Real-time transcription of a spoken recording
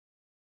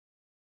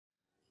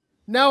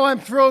Now I'm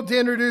thrilled to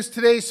introduce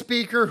today's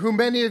speaker, who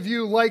many of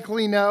you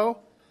likely know,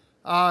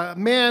 a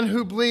man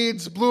who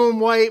bleeds blue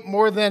and white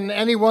more than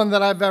anyone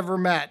that I've ever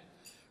met.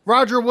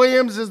 Roger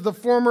Williams is the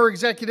former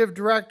executive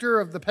director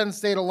of the Penn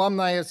State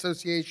Alumni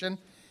Association.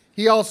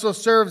 He also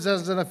serves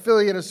as an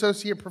affiliate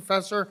associate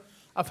professor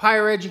of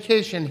higher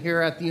education here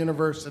at the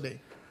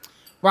university.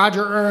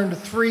 Roger earned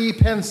 3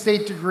 Penn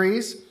State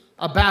degrees,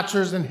 a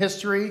bachelor's in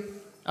history,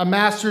 a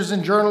master's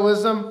in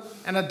journalism,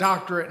 and a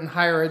doctorate in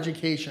higher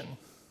education.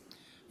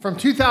 From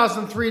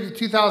 2003 to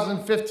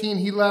 2015,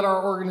 he led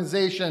our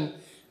organization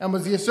and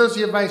was the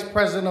Associate Vice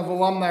President of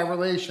Alumni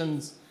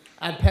Relations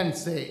at Penn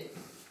State.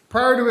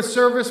 Prior to his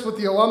service with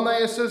the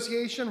Alumni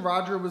Association,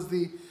 Roger was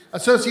the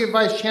Associate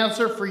Vice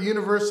Chancellor for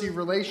University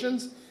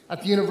Relations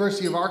at the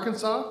University of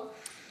Arkansas.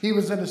 He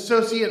was an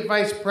Associate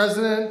Vice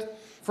President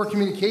for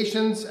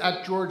Communications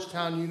at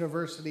Georgetown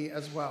University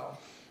as well.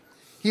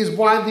 He is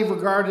widely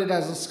regarded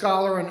as a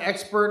scholar and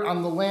expert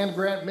on the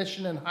land-grant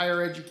mission in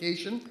higher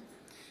education,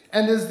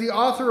 and is the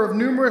author of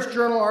numerous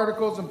journal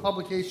articles and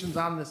publications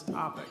on this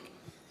topic.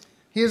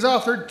 He has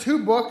authored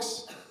 2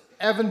 books,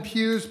 Evan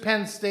Pugh's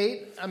Penn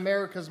State,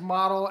 America's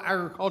Model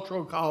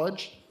Agricultural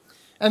College,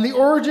 and The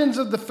Origins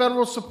of the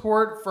Federal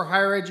Support for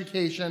Higher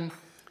Education,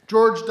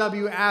 George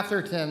W.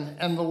 Atherton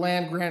and the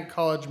Land Grant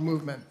College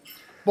Movement,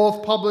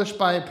 both published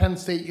by Penn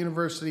State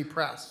University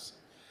Press.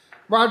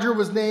 Roger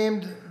was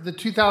named the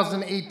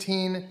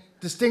 2018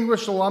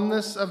 Distinguished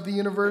Alumnus of the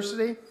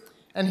university,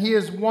 and he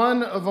is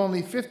one of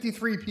only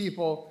 53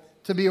 people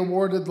to be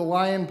awarded the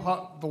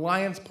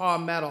Lion's Paw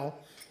Medal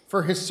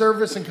for his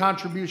service and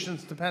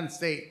contributions to Penn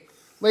State.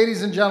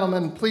 Ladies and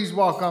gentlemen, please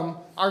welcome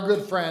our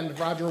good friend,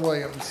 Roger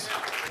Williams.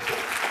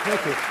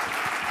 Thank you.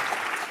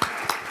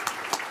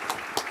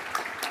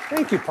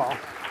 Thank you, Paul.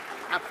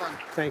 Have fun.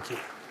 Thank you.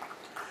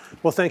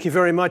 Well, thank you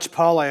very much,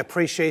 Paul. I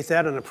appreciate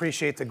that and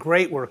appreciate the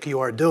great work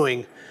you are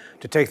doing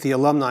to take the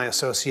Alumni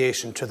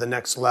Association to the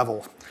next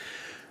level.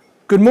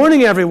 Good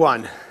morning,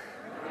 everyone.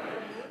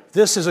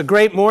 This is a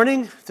great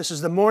morning. This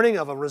is the morning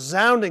of a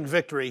resounding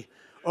victory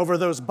over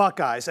those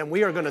Buckeyes, and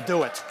we are going to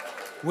do it.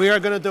 We are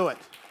going to do it.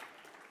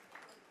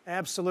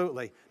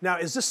 Absolutely. Now,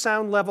 is this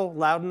sound level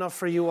loud enough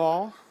for you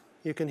all?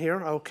 You can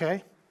hear?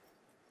 Okay.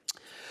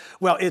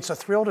 Well, it's a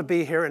thrill to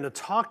be here and to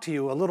talk to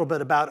you a little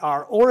bit about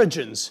our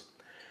origins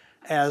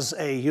as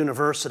a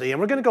university. And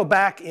we're going to go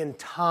back in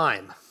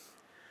time.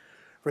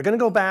 We're going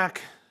to go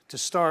back to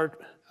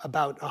start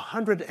about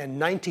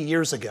 190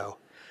 years ago.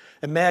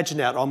 Imagine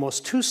that,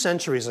 almost 2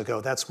 centuries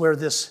ago. That's where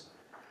this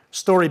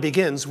story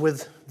begins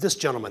with this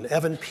gentleman,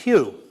 Evan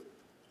Pugh.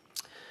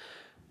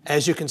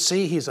 As you can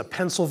see, he's a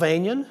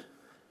Pennsylvanian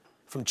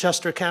from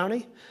Chester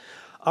County.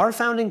 Our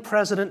founding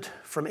president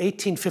from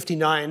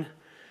 1859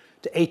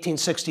 to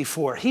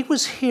 1864. He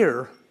was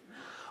here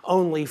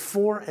only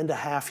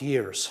 4.5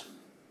 years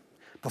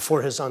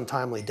before his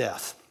untimely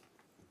death.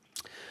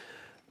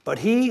 But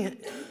he,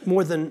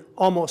 more than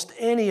almost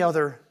any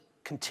other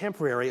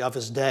contemporary of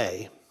his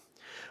day,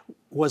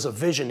 was a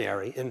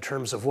visionary in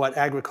terms of what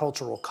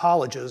agricultural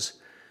colleges,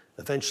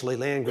 eventually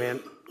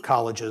land-grant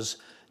colleges,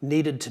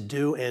 needed to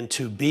do and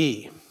to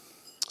be.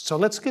 So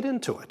let's get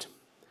into it.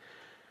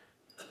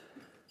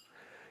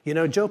 You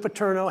know, Joe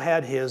Paterno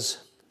had his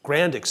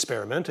grand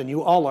experiment, and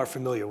you all are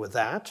familiar with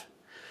that.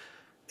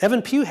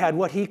 Evan Pugh had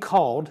what he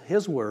called,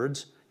 his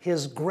words,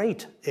 his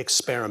great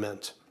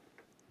experiment.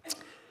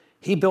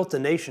 He built the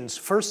nation's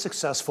first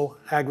successful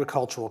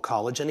agricultural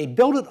college, and he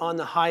built it on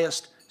the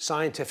highest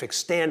scientific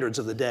standards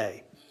of the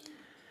day.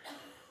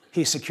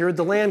 He secured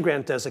the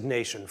land-grant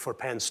designation for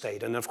Penn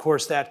State, and of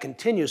course that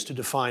continues to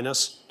define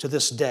us to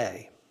this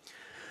day.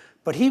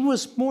 But he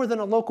was more than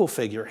a local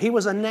figure. He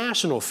was a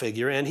national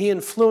figure, and he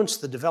influenced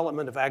the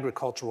development of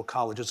agricultural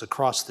colleges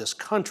across this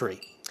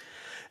country,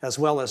 as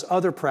well as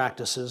other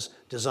practices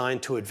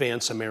designed to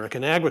advance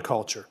American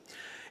agriculture.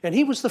 And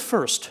he was the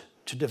first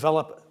to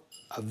develop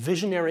a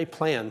visionary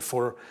plan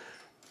for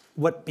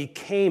what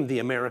became the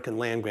American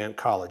Land-Grant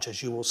College,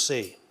 as you will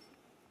see.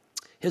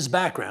 His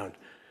background: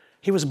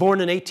 he was born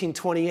in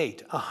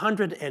 1828,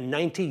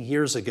 190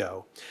 years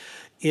ago,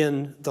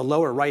 in the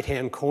lower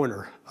right-hand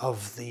corner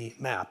of the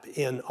map,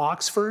 in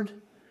Oxford,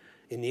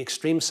 in the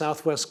extreme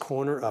southwest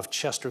corner of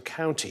Chester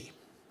County.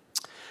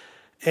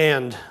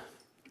 And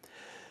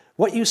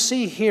what you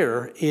see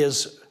here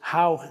is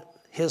how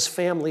his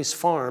family's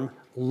farm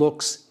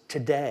looks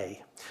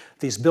today.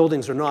 These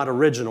buildings are not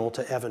original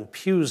to Evan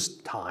Pugh's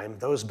time.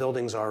 Those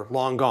buildings are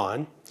long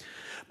gone.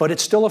 But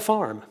it's still a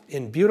farm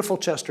in beautiful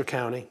Chester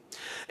County.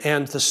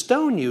 And the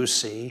stone you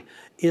see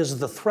is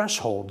the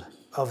threshold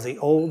of the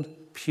old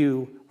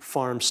Pugh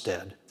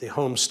farmstead, the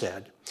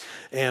homestead.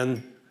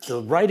 And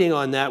the writing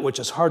on that, which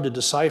is hard to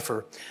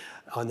decipher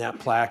on that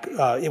plaque,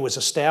 it was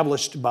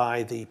established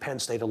by the Penn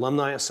State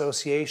Alumni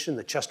Association,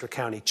 the Chester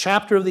County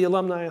chapter of the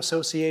Alumni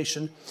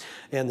Association,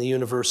 and the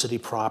university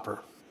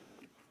proper.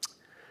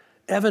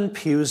 Evan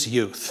Pugh's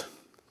youth.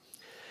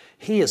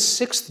 He is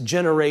 6th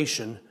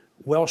generation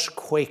Welsh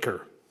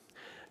Quaker.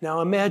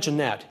 Now imagine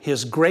that.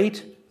 His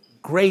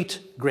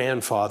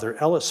great-great-grandfather,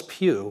 Ellis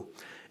Pugh,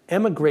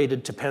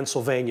 emigrated to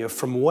Pennsylvania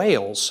from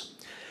Wales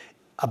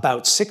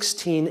about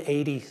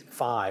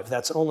 1685.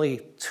 That's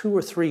only 2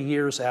 or 3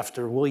 years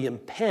after William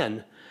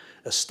Penn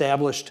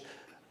established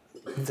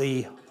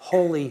the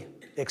holy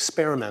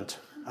experiment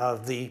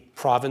of the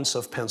province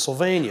of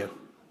Pennsylvania.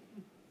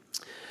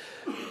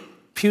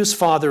 Pugh's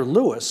father,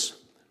 Lewis,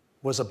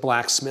 was a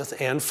blacksmith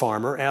and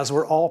farmer, as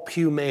were all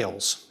Pugh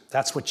males.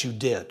 That's what you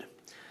did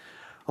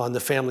on the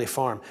family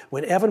farm.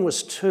 When Evan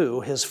was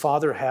 2, his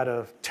father had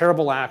a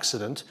terrible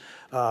accident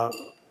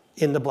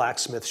in the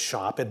blacksmith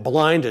shop. It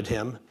blinded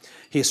him.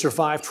 He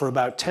survived for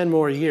about 10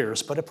 more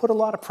years, but it put a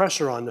lot of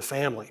pressure on the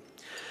family.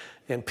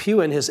 And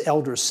Pugh and his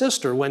elder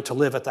sister went to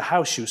live at the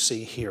house you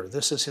see here.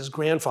 This is his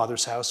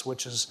grandfather's house,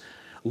 which is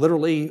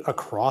literally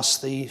across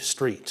the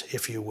street,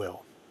 if you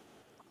will.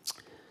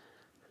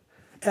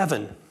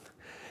 Evan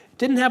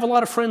didn't have a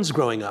lot of friends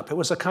growing up. It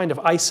was a kind of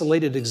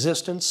isolated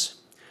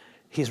existence.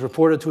 He's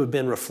reported to have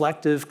been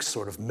reflective,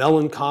 sort of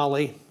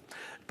melancholy,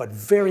 but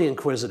very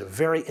inquisitive,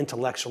 very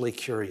intellectually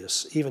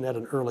curious, even at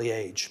an early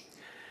age.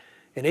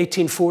 In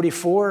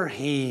 1844,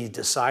 he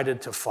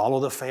decided to follow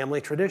the family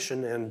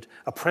tradition and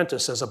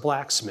apprentice as a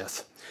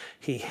blacksmith.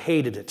 He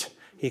hated it.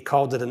 He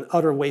called it an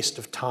utter waste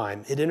of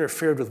time. It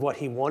interfered with what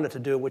he wanted to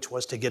do, which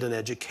was to get an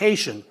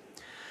education.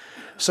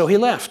 So he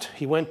left.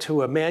 He went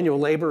to a manual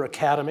labor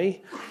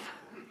academy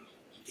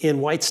in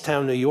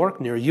Whitestown, New York,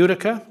 near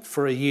Utica,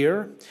 for a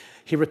year.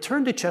 He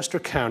returned to Chester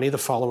County the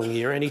following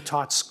year, and he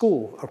taught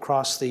school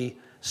across the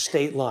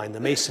state line,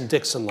 the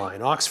Mason-Dixon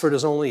line. Oxford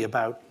is only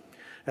about,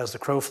 as the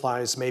crow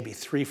flies, maybe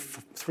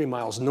three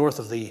miles north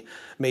of the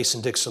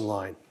Mason-Dixon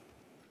line.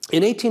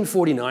 In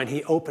 1849,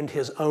 he opened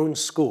his own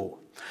school,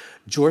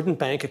 Jordan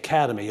Bank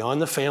Academy, on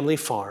the family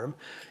farm.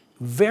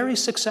 Very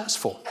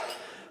successful.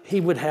 He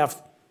would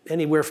have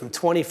anywhere from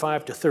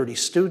 25 to 30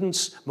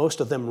 students,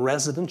 most of them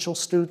residential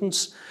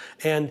students,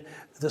 and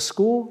the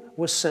school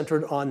was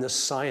centered on the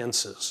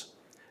sciences,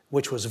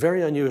 which was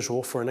very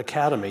unusual for an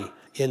academy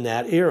in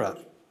that era.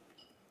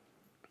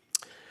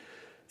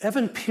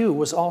 Evan Pugh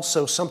was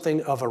also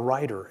something of a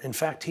writer. In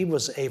fact, he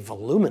was a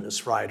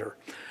voluminous writer.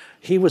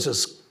 He was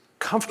as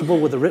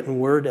comfortable with the written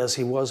word as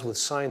he was with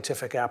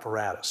scientific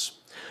apparatus.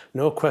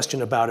 No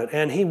question about it.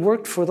 And he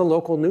worked for the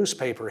local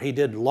newspaper. He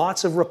did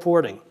lots of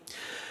reporting.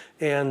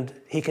 And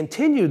he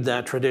continued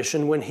that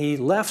tradition when he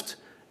left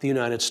the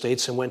United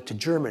States and went to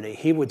Germany.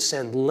 He would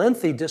send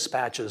lengthy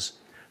dispatches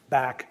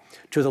back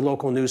to the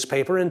local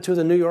newspaper and to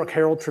the New York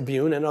Herald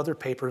Tribune and other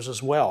papers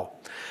as well.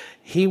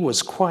 He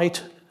was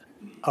quite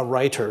a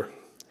writer.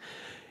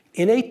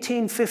 In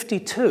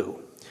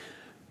 1852,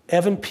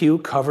 Evan Pugh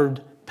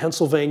covered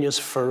Pennsylvania's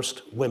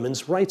first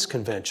women's rights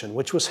convention,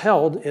 which was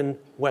held in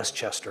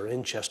Westchester,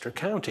 in Chester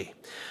County.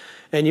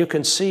 And you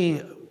can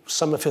see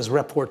some of his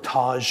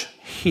reportage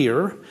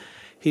here.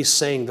 He's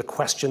saying the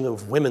question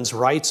of women's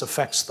rights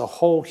affects the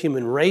whole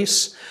human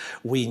race.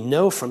 We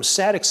know from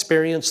sad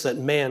experience that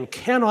man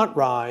cannot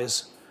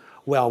rise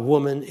while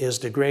woman is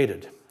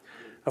degraded.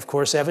 Of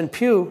course, Evan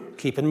Pugh,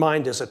 keep in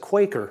mind, is a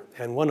Quaker,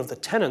 and one of the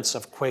tenets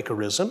of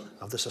Quakerism,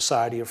 of the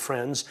Society of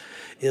Friends,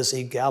 is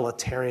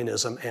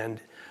egalitarianism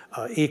and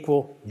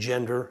equal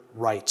gender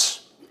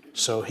rights.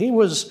 So he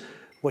was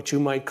what you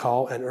might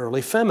call an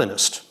early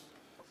feminist.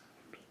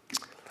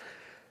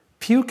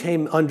 Pugh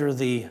came under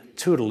the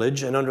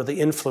tutelage and under the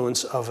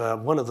influence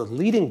of one of the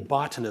leading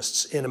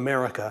botanists in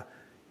America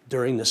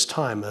during this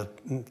time, a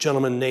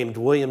gentleman named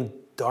William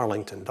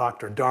Darlington,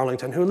 Dr.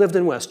 Darlington, who lived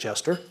in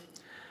Westchester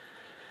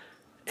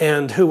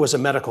and who was a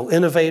medical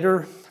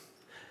innovator.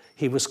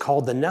 He was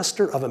called the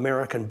Nestor of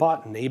American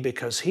botany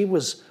because he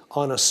was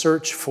on a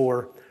search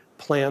for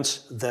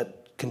plants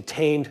that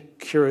contained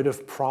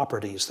curative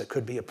properties that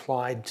could be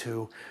applied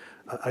to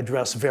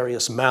address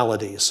various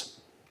maladies.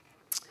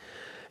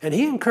 And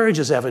he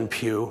encourages Evan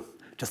Pugh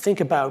to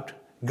think about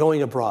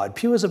going abroad.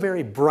 Pugh is a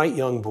very bright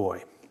young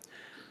boy.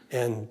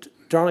 And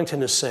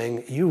Darlington is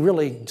saying, you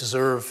really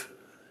deserve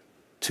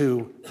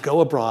to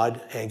go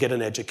abroad and get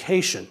an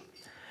education.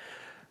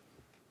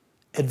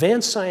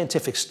 Advanced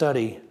scientific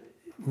study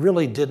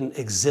really didn't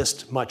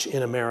exist much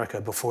in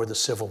America before the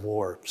Civil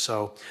War.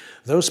 So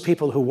those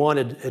people who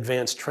wanted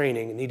advanced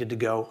training needed to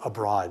go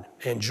abroad.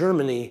 And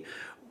Germany,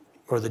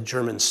 or the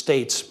German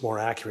states more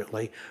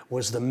accurately,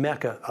 was the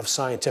mecca of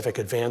scientific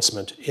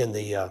advancement in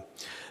the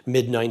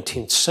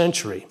mid-19th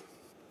century.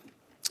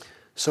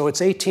 So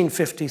it's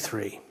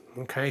 1853,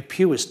 okay?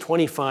 Pugh is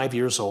 25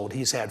 years old.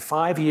 He's had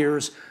 5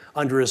 years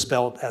under his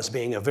belt as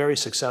being a very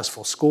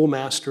successful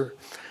schoolmaster.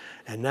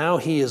 And now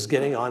he is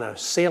getting on a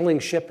sailing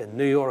ship in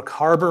New York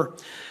Harbor,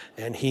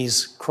 and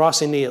he's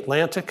crossing the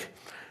Atlantic,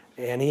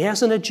 and he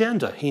has an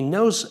agenda. He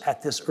knows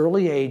at this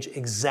early age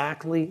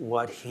exactly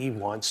what he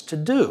wants to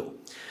do.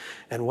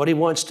 And what he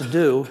wants to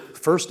do,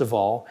 first of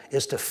all,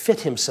 is to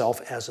fit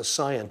himself as a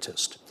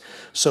scientist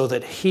so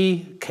that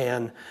he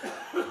can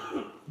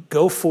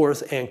go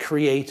forth and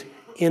create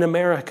in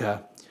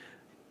America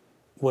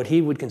what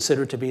he would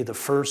consider to be the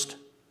first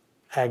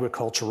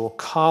agricultural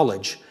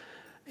college,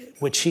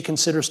 which he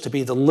considers to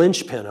be the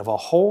linchpin of a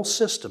whole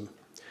system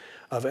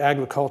of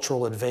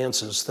agricultural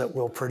advances that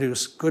will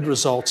produce good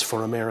results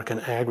for American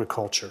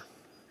agriculture.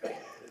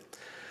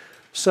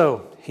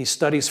 So he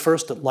studies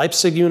first at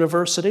Leipzig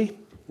University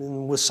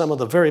with some of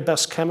the very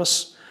best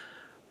chemists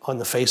on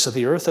the face of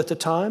the earth at the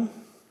time.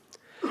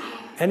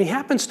 And he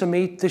happens to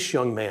meet this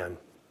young man,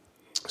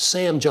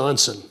 Sam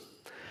Johnson.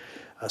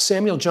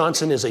 Samuel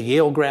Johnson is a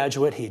Yale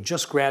graduate. He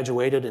just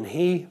graduated, and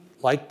he,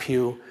 like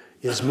Pugh,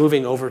 is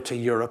moving over to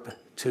Europe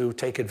to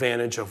take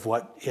advantage of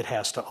what it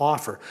has to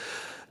offer.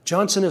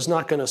 Johnson is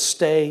not going to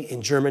stay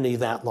in Germany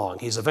that long.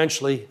 He's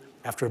eventually,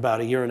 after about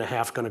a year and a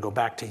half, going to go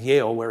back to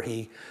Yale, where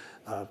he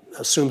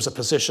assumes a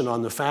position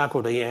on the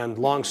faculty, and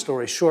long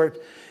story short,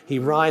 he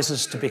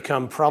rises to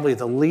become probably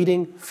the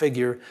leading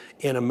figure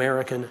in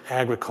American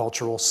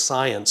agricultural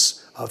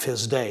science of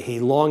his day. He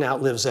long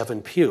outlives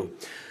Evan Pugh.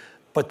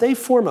 But they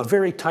form a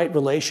very tight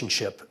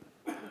relationship,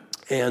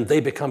 and they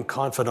become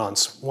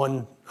confidants,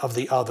 one of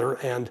the other.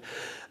 And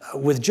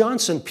with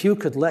Johnson, Pugh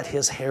could let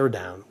his hair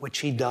down, which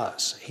he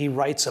does. He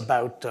writes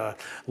about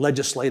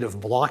legislative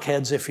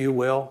blockheads, if you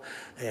will,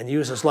 and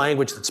uses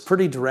language that's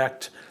pretty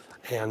direct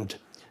and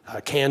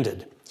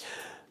candid.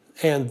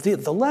 And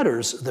the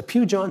letters, the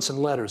Pugh-Johnson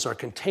letters, are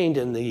contained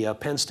in the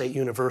Penn State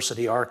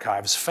University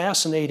archives.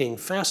 Fascinating,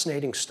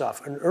 fascinating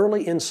stuff. An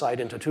early insight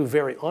into two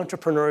very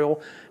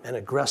entrepreneurial and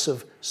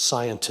aggressive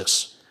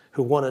scientists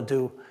who want to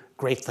do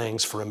great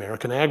things for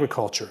American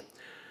agriculture.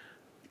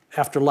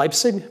 After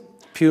Leipzig,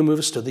 Pugh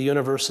moves to the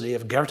University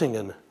of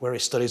Göttingen, where he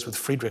studies with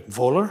Friedrich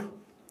Wöhler,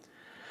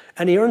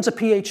 and he earns a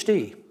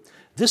PhD.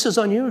 This is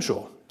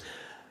unusual,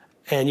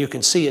 and you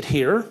can see it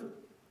here.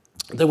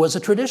 There was a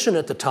tradition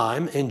at the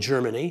time in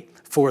Germany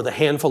for the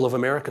handful of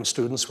American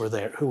students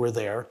who were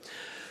there,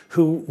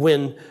 who,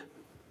 when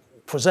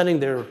presenting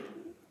their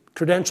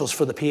credentials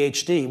for the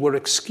PhD, were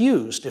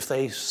excused. If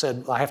they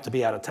said, I have to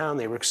be out of town,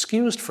 they were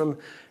excused from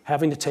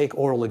having to take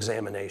oral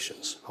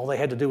examinations. All they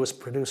had to do was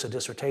produce a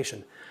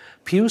dissertation.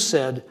 Pugh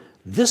said,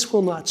 this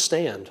will not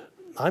stand.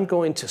 I'm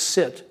going to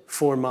sit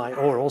for my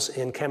orals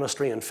in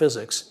chemistry and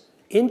physics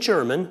in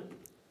German,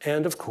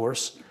 and of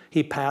course,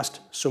 he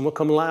passed summa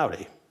cum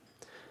laude.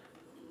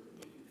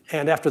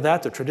 And after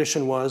that, the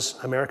tradition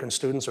was American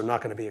students are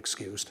not going to be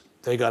excused.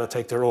 They got to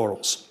take their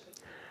orals.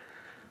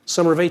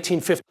 Summer of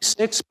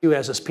 1856, Pugh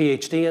has his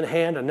PhD in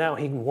hand, and now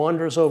he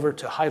wanders over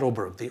to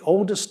Heidelberg, the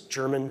oldest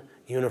German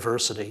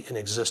university in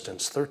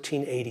existence,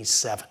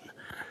 1387.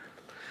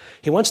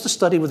 He wants to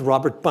study with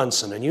Robert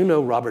Bunsen, and you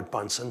know Robert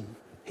Bunsen.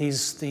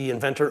 He's the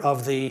inventor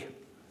of the,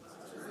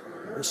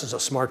 this is a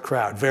smart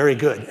crowd, very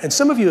good. And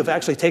some of you have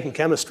actually taken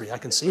chemistry, I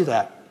can see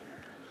that.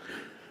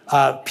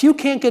 Pugh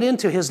can't get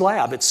into his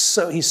lab.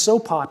 He's so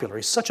popular.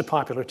 He's such a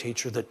popular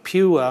teacher that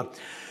Pugh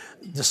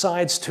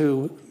decides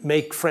to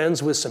make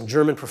friends with some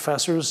German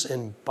professors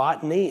in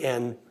botany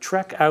and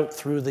trek out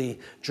through the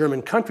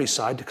German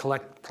countryside to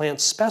collect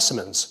plant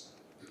specimens.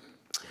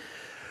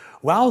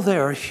 While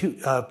there,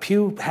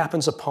 Pugh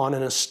happens upon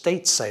an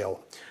estate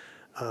sale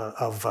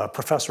of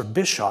Professor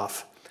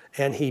Bischoff,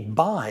 and he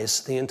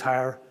buys the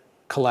entire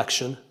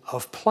collection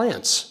of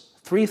plants,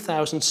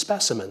 3,000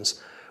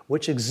 specimens,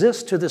 which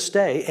exist to this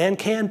day and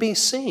can be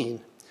seen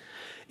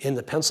in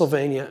the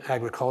Pennsylvania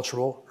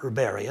Agricultural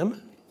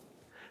Herbarium,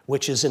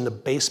 which is in the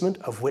basement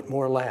of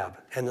Whitmore Lab.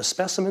 And the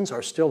specimens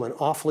are still in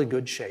awfully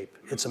good shape.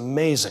 It's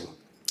amazing.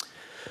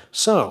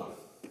 So,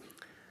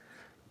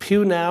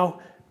 Pugh now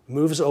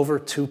moves over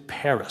to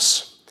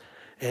Paris,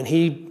 and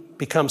he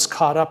becomes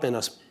caught up in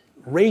a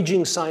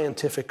raging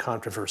scientific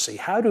controversy.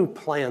 How do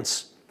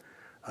plants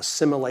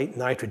assimilate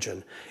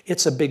nitrogen?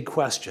 It's a big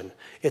question.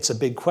 It's a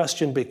big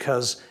question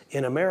because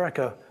in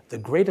America, the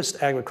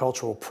greatest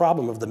agricultural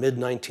problem of the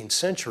mid-19th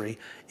century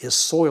is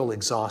soil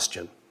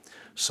exhaustion.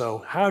 So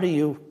how do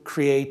you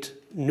create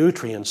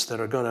nutrients that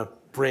are going to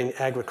bring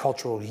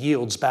agricultural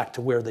yields back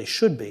to where they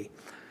should be?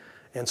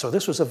 And so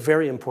this was a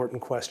very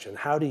important question.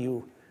 How do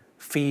you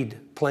feed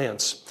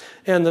plants?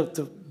 And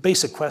the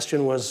basic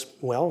question was,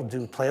 well,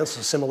 do plants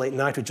assimilate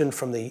nitrogen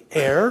from the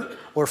air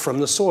or from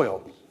the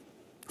soil?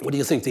 What do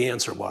you think the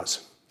answer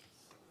was?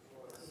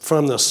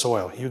 From the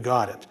soil, you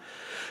got it.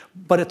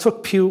 But it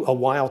took Pugh a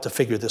while to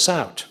figure this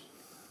out.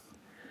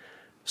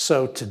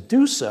 So to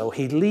do so,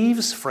 he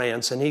leaves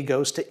France and he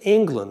goes to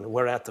England,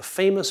 where at the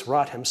famous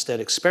Rothamsted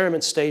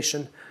Experiment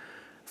Station,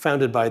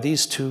 founded by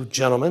these two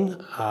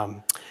gentlemen,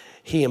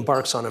 he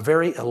embarks on a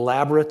very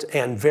elaborate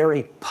and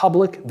very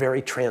public,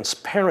 very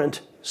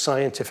transparent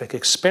scientific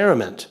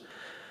experiment.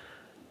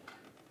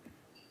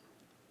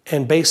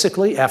 And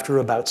basically, after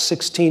about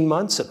 16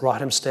 months at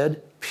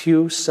Rothamsted,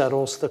 Pugh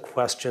settles the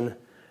question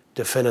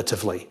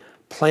definitively.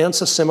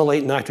 Plants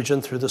assimilate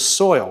nitrogen through the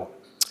soil.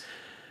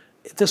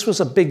 This was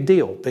a big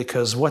deal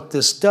because what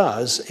this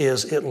does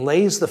is it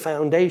lays the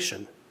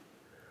foundation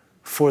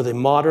for the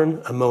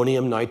modern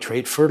ammonium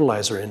nitrate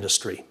fertilizer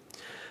industry.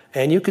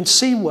 And you can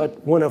see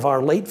what one of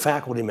our late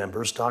faculty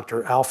members,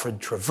 Dr.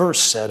 Alfred Traverse,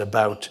 said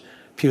about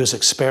Pugh's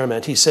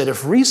experiment. He said,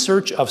 if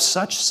research of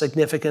such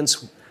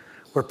significance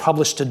were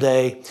published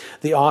today,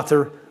 the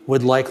author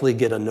would likely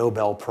get a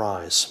Nobel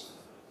Prize.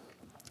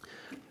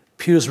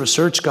 Pugh's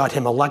research got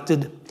him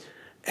elected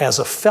As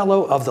a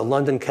fellow of the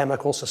London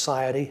Chemical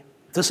Society,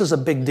 this is a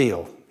big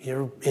deal.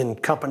 You're in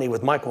company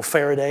with Michael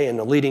Faraday and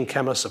the leading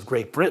chemists of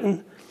Great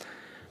Britain.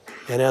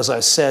 And as I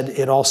said,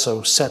 it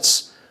also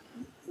sets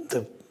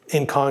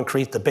in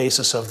concrete the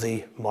basis of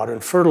the modern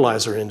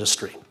fertilizer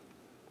industry.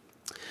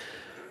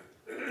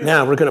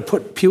 Now, we're going to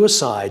put Pugh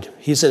aside.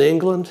 He's in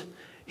England.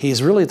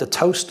 He's really the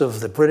toast of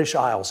the British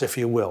Isles, if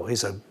you will.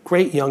 He's a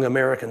great young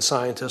American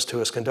scientist who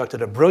has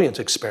conducted a brilliant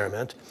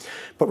experiment.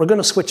 But we're going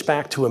to switch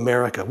back to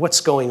America.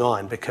 What's going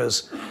on?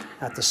 Because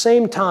at the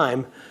same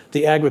time,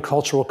 the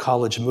agricultural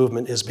college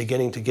movement is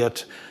beginning to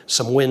get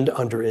some wind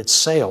under its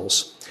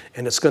sails.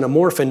 And it's going to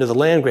morph into the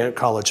land-grant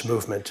college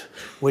movement,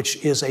 which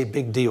is a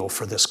big deal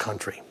for this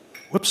country.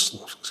 Whoops,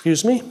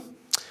 excuse me.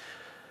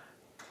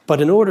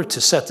 But in order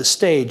to set the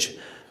stage,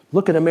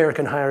 look at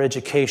American higher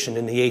education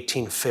in the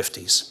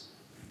 1850s.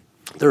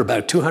 There are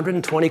about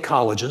 220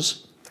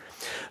 colleges.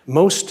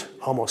 Almost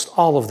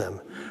all of them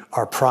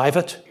are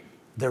private.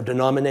 They're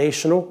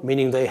denominational,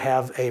 meaning they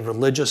have a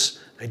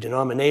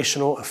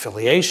denominational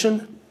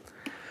affiliation.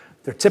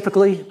 They're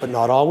typically, but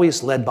not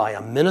always, led by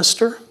a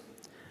minister.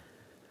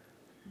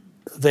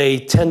 They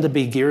tend to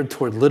be geared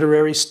toward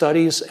literary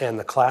studies and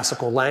the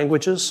classical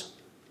languages.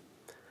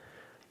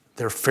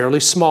 They're fairly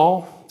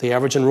small. The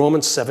average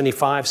enrollment's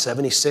 75,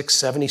 76,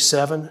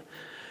 77.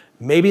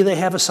 Maybe they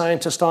have a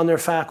scientist on their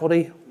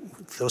faculty.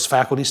 Those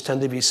faculties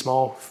tend to be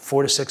small,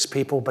 4 to 6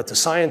 people, but the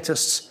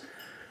scientists,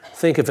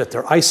 think of it,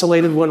 they're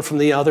isolated one from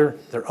the other.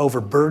 They're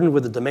overburdened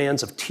with the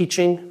demands of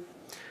teaching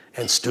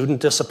and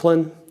student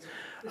discipline.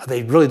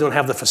 They really don't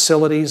have the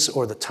facilities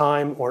or the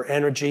time or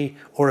energy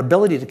or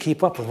ability to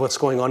keep up with what's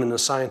going on in the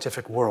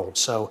scientific world.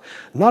 So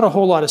not a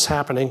whole lot is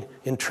happening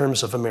in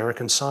terms of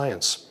American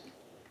science.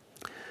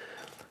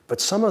 But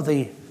some of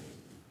the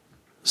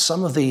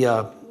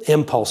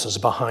impulses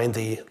behind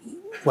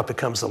what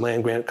becomes the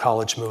land-grant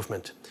college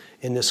movement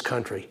in this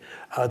country,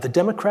 the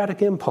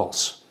democratic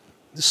impulse.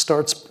 This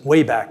starts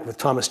way back with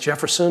Thomas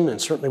Jefferson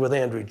and certainly with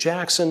Andrew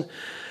Jackson.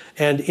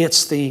 And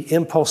it's the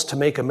impulse to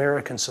make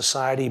American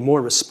society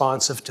more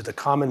responsive to the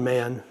common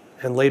man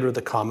and later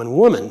the common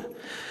woman.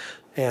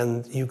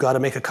 And you've got to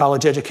make a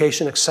college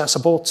education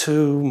accessible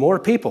to more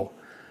people,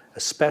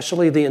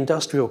 especially the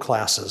industrial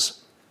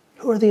classes.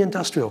 Who are the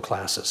industrial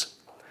classes?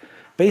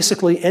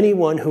 Basically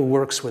anyone who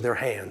works with their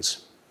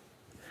hands.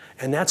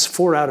 And that's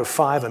 4 out of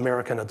 5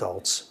 American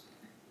adults.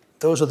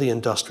 Those are the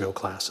industrial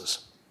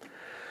classes.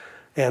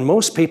 And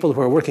most people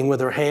who are working with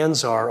their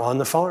hands are on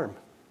the farm.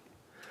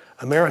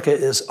 America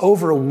is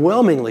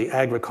overwhelmingly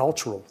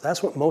agricultural.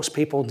 That's what most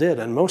people did.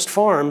 And most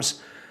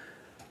farms,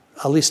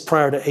 at least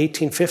prior to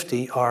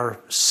 1850, are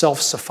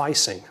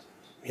self-sufficing.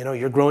 You know,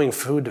 you're growing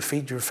food to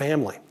feed your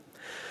family.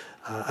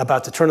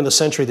 About the turn of the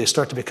century, they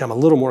start to become a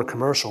little more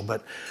commercial,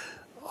 but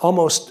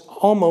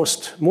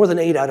almost more than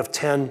 8 out of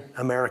 10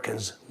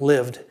 Americans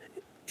lived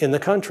in the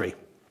country.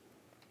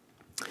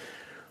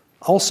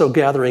 Also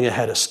gathering a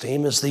head of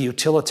steam is the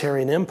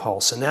utilitarian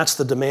impulse, and that's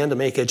the demand to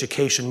make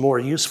education more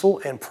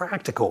useful and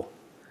practical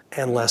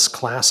and less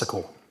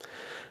classical.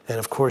 And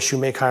of course, you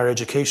make higher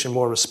education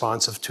more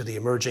responsive to the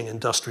emerging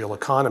industrial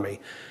economy.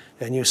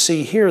 And you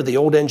see here the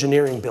old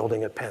engineering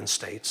building at Penn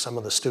State, some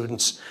of the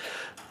students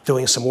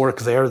doing some work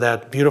there.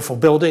 That beautiful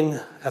building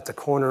at the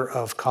corner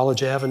of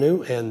College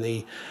Avenue and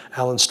the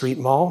Allen Street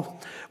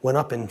Mall went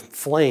up in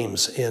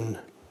flames in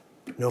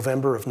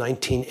November of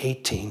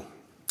 1918.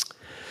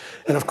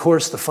 And of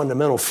course, the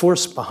fundamental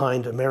force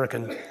behind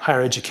American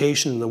higher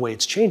education and the way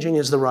it's changing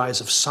is the rise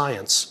of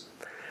science.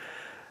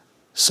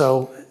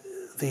 So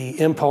the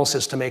impulse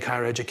is to make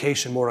higher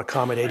education more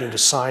accommodating to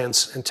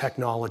science and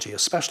technology,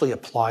 especially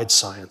applied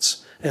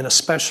science, and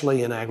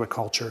especially in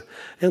agriculture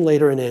and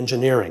later in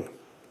engineering.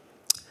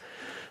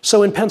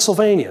 So in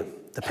Pennsylvania,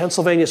 the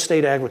Pennsylvania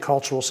State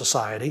Agricultural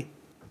Society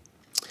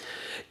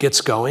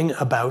gets going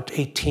about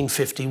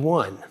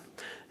 1851.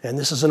 And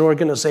this is an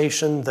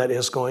organization that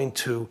is going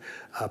to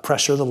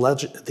pressure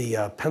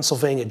the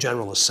Pennsylvania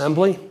General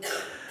Assembly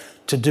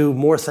to do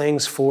more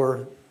things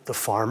for the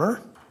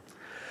farmer.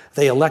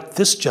 They elect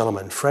this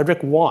gentleman,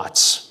 Frederick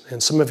Watts.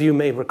 And some of you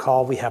may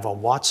recall we have a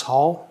Watts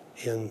Hall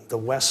in the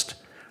West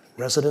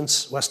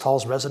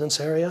Hall's residence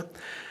area,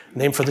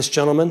 named for this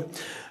gentleman.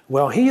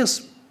 Well, he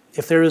is,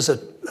 if there is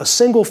a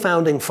single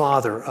founding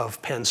father of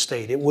Penn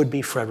State, it would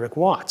be Frederick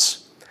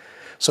Watts.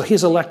 So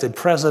he's elected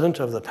president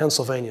of the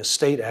Pennsylvania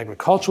State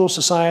Agricultural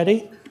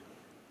Society,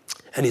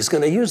 and he's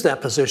going to use that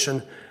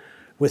position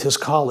with his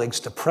colleagues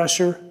to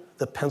pressure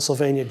the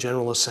Pennsylvania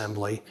General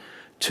Assembly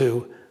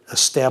to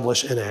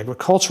establish an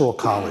agricultural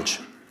college.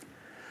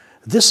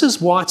 This is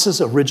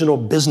Watts's original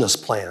business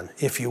plan,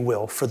 if you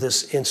will, for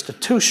this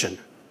institution.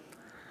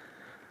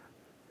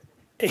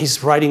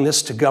 He's writing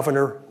this to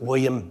Governor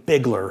William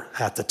Bigler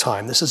at the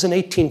time. This is in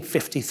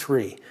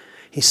 1853.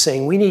 He's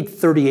saying, we need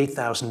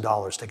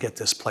 $38,000 to get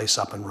this place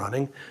up and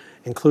running,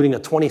 including a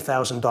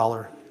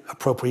 $20,000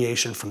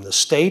 appropriation from the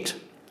state.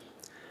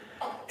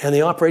 And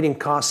the operating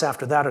costs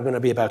after that are going to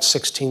be about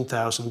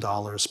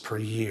 $16,000 per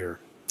year.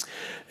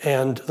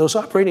 And those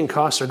operating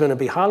costs are going to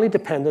be highly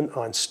dependent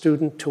on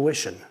student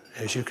tuition,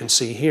 as you can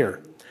see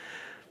here.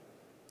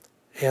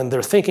 And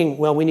they're thinking,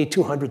 well, we need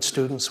 200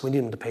 students. We need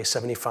them to pay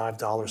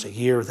 $75 a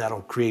year.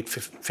 That'll create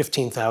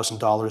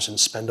 $15,000 in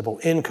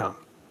spendable income.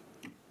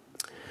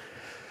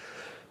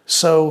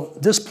 So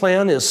this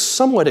plan is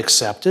somewhat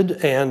accepted,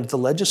 and the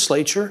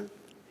legislature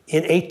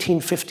in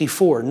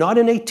 1854, not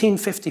in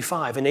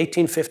 1855, in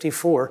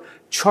 1854,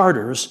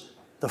 charters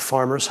the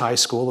Farmers High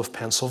School of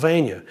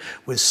Pennsylvania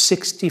with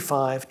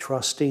 65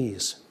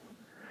 trustees.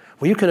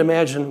 Well, you can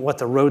imagine what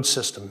the road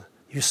system,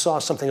 you saw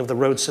something of the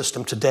road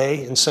system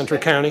today in Centre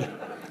County.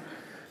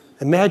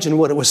 Imagine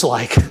what it was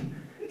like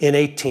in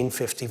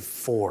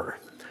 1854.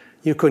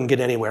 You couldn't get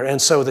anywhere.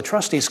 And so the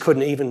trustees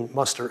couldn't even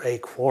muster a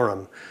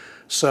quorum.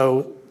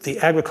 So the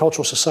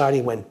Agricultural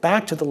Society went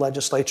back to the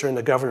legislature and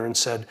the governor and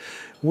said,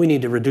 we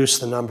need to reduce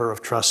the number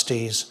of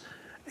trustees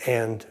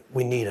and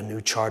we need a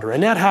new charter.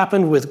 And that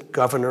happened with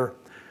Governor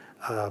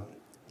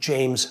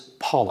James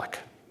Pollock.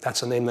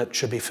 That's a name that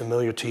should be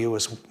familiar to you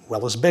as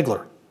well as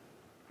Bigler.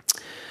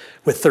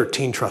 With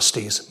 13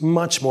 trustees,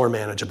 much more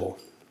manageable.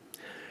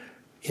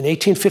 In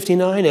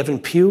 1859, Evan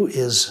Pugh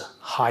is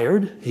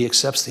hired.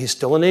 He's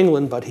still in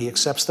England, but he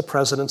accepts the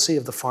presidency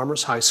of the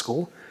Farmers High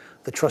School.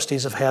 The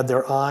trustees have had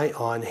their eye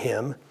on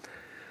him.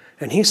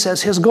 And he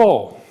says his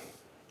goal,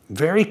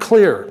 very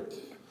clear,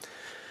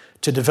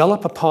 to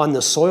develop upon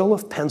the soil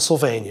of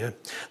Pennsylvania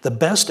the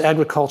best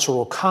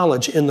agricultural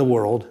college in the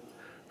world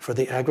for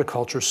the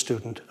agriculture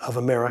student of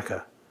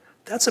America.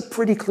 That's a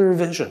pretty clear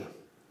vision.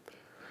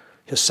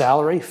 His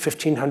salary,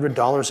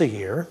 $1,500 a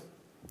year.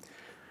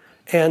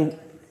 And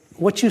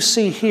what you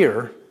see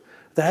here,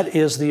 that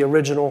is the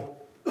original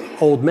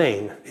Old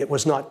Main. It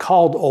was not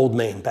called Old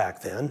Main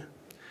back then.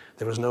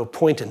 There was no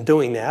point in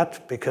doing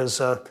that because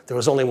there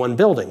was only one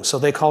building. So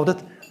they called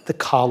it the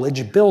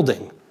College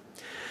Building.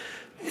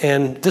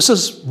 And this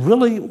is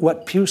really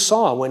what Pugh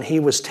saw when he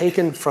was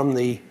taken from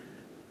the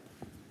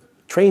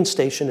train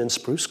station in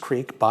Spruce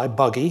Creek by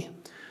buggy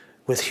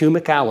with Hugh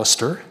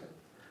McAllister,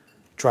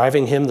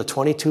 driving him the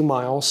 22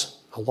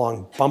 miles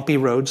along bumpy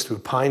roads through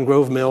Pine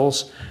Grove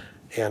Mills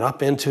and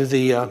up into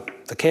the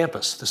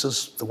campus. This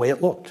is the way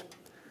it looked.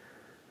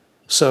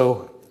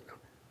 So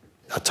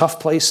a tough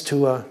place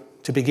to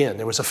begin.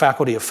 There was a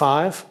faculty of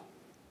 5,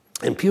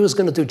 and Pugh is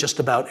going to do just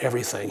about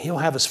everything. He'll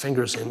have his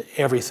fingers in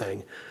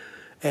everything,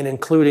 and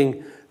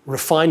including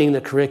refining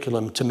the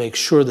curriculum to make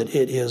sure that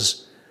it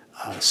is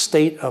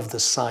state of the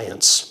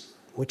science,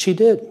 which he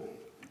did.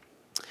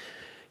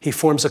 He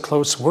forms a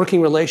close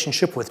working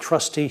relationship with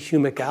trustee Hugh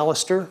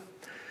McAllister.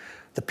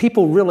 The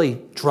people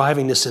really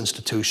driving this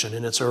institution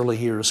in its early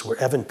years were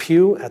Evan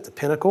Pugh at the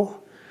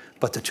pinnacle,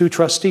 but the 2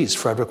 trustees,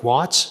 Frederick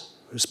Watts,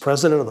 who's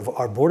president of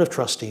our Board of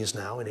Trustees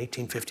now in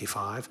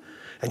 1855,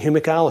 and Hugh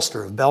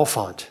McAllister of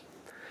Bellefonte.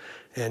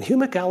 And Hugh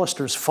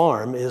McAllister's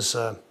farm is,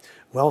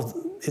 well,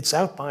 it's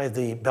out by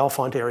the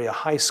Bellefonte Area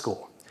High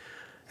School.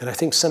 And I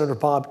think Senator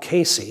Bob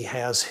Casey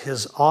has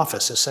his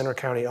office, his Centre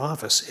County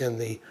office, in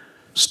the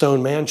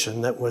stone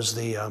mansion that was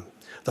the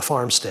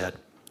farmstead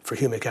for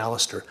Hugh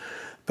McAllister.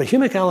 But Hugh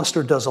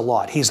McAllister does a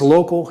lot. He's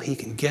local. He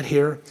can get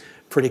here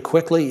pretty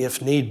quickly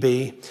if need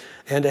be.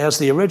 And as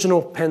the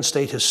original Penn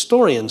State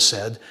historian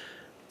said,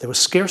 there was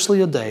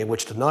scarcely a day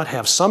which did not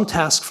have some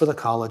task for the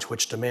college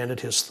which demanded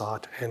his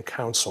thought and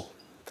counsel.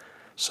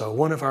 So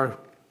one of our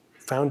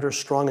founders,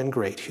 strong and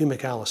great, Hugh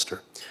McAllister.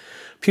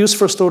 Pugh's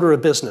first order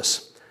of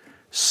business,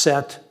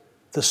 set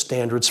the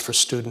standards for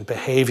student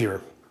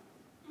behavior.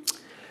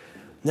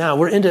 Now,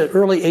 we're into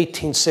early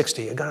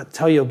 1860. I got to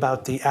tell you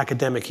about the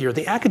academic year.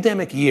 The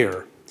academic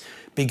year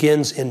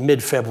begins in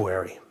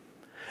mid-February,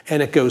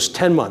 and it goes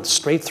 10 months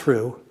straight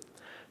through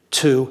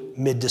to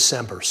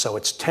mid-December. So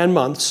it's 10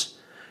 months.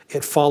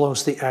 It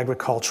follows the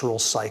agricultural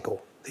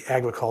cycle, the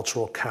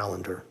agricultural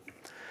calendar.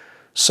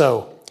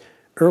 So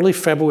early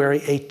February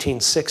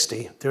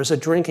 1860, there's a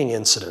drinking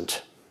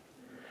incident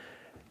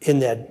in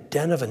that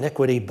den of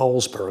iniquity,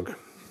 Boalsburg.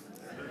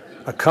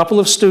 A couple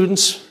of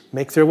students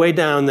make their way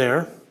down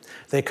there.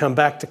 They come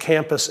back to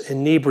campus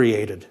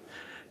inebriated.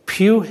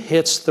 Pugh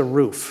hits the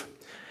roof.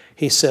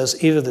 He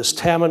says either this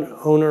tavern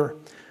owner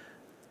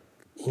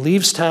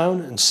leaves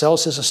town and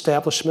sells his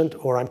establishment,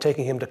 or I'm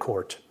taking him to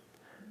court.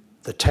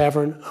 The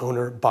tavern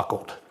owner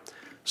buckled.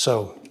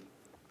 So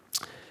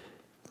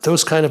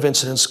those kind of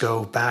incidents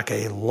go back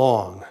a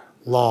long,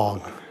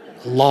 long,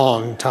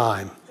 long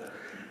time.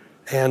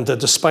 And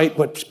despite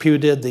what Pugh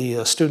did,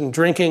 the student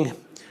drinking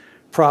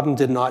problem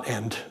did not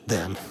end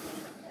then.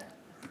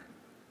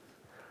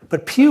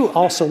 But Pugh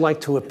also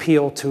liked to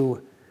appeal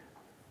to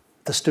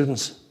the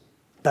students'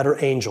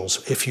 better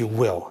angels, if you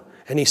will.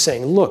 And he's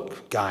saying,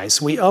 look,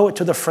 guys, we owe it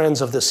to the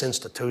friends of this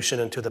institution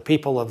and to the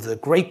people of the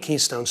great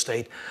Keystone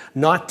State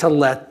not to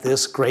let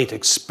this great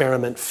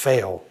experiment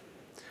fail.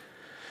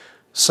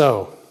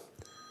 So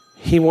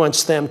he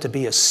wants them to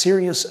be as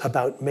serious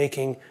about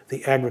making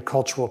the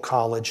agricultural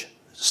college,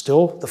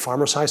 still the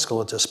Farmers High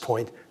School at this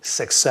point,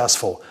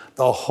 successful.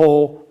 The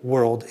whole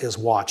world is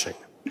watching.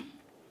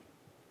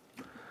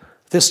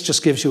 This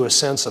just gives you a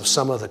sense of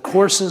some of the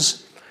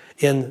courses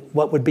in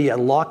what would be a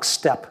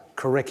lockstep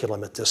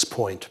curriculum at this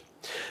point.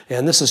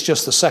 And this is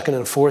just the second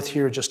and fourth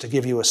year, just to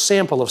give you a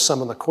sample of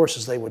some of the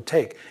courses they would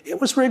take. It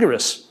was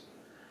rigorous,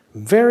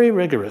 very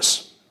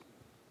rigorous.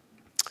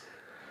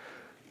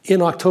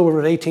 In October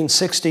of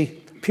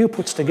 1860, Pugh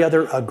puts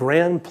together a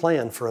grand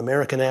plan for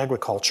American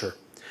agriculture.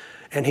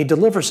 And he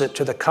delivers it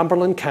to the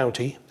Cumberland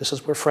County. This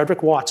is where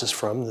Frederick Watts is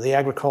from, the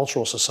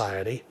Agricultural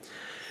Society.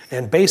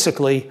 And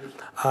basically,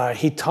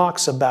 he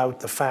talks about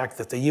the fact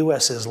that the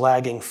U.S. is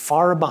lagging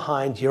far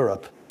behind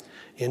Europe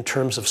in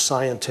terms of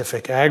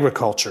scientific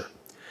agriculture.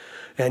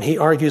 And he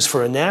argues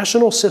for a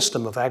national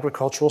system of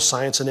agricultural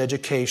science and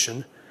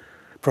education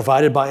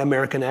provided by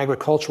American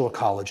agricultural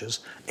colleges.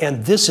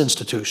 And this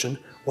institution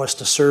was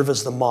to serve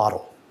as the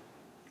model.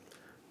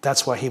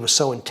 That's why he was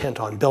so intent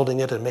on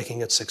building it and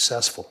making it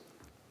successful.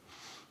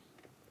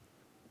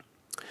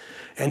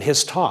 And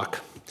his talk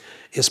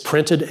is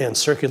printed and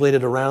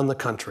circulated around the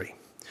country.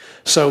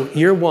 So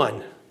year one,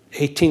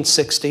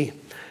 1860,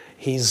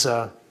 he's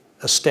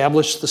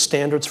established the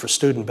standards for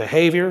student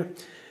behavior.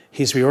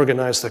 He's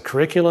reorganized the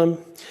curriculum.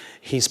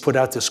 He's put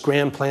out this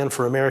grand plan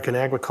for American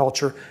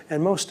agriculture.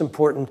 And most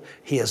important,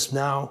 he has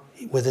now,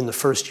 within the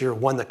first year,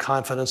 won the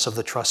confidence of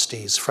the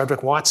trustees.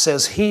 Frederick Watts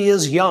says he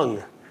is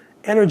young,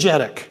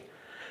 energetic,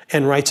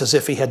 and writes as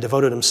if he had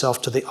devoted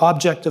himself to the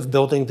object of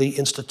building the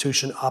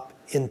institution up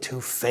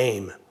into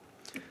fame.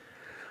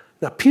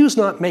 Now, Pugh's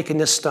not making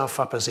this stuff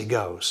up as he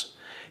goes.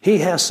 He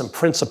has some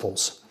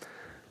principles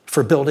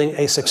for building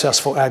a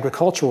successful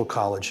agricultural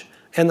college.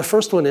 And the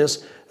first one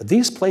is,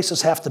 these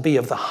places have to be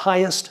of the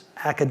highest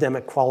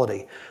academic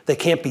quality. They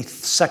can't be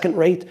second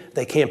rate,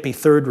 they can't be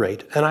third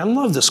rate. And I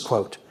love this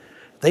quote.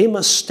 They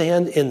must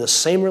stand in the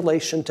same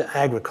relation to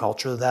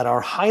agriculture that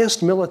our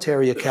highest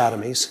military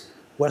academies,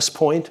 West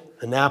Point,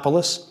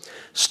 Annapolis,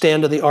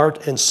 stand to the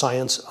art and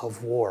science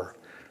of war.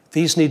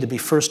 These need to be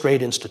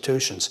first-rate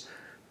institutions.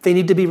 They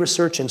need to be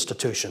research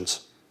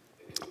institutions.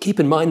 Keep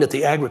in mind that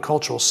the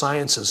agricultural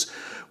sciences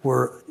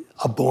were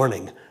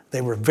aborning.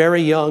 They were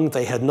very young.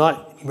 They had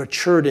not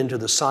matured into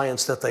the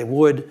science that they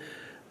would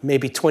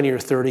maybe 20 or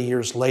 30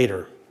 years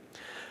later.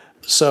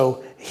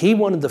 So he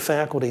wanted the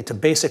faculty to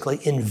basically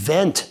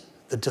invent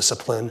the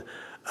discipline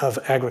of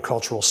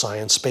agricultural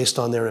science based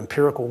on their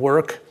empirical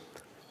work.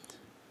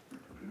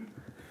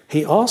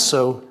 He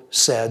also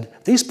said,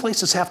 these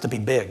places have to be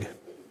big.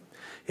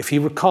 If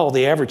you recall,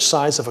 the average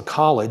size of a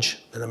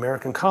college, an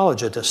American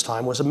college at this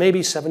time, was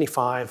maybe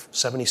 75,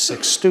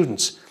 76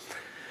 students.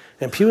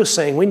 And Pugh is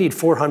saying we need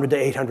 400 to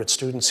 800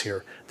 students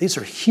here. These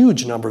are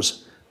huge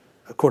numbers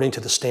according to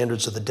the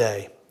standards of the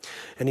day.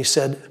 And he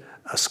said,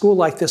 a school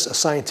like this, a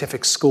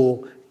scientific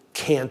school,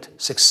 can't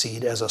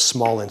succeed as a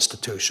small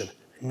institution.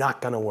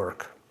 Not going to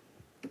work.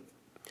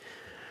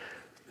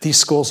 These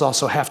schools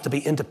also have to be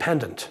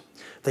independent.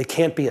 They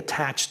can't be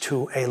attached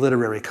to a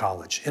literary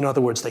college. In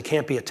other words, they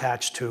can't be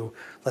attached to,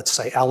 let's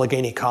say,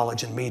 Allegheny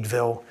College in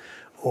Meadville,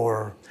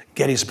 or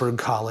Gettysburg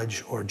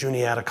College, or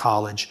Juniata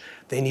College.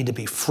 They need to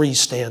be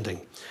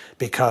freestanding,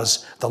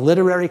 because the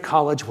literary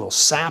college will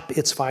sap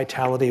its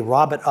vitality,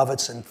 rob it of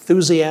its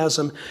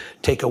enthusiasm,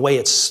 take away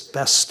its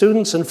best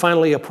students, and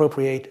finally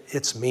appropriate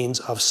its means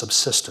of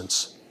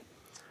subsistence.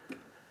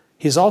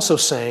 He's also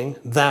saying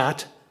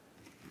that,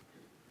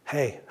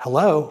 hey,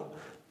 hello,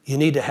 you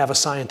need to have a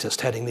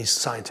scientist heading these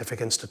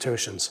scientific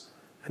institutions.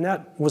 And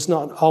that was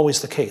not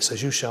always the case,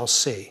 as you shall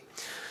see.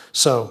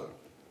 So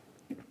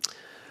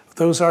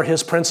those are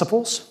his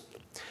principles.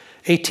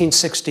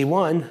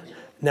 1861,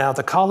 now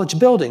the college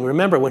building,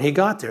 remember when he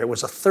got there, it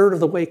was a third of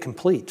the way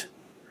complete.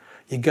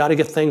 You got to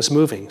get things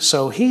moving.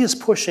 So he is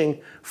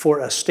pushing for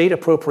a state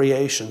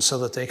appropriation so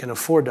that they can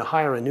afford to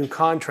hire a new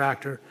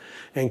contractor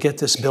and get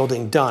this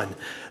building done.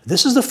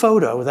 This is the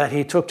photo that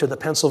he took to the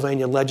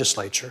Pennsylvania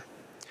legislature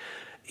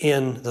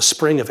in the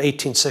spring of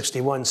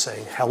 1861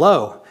 saying,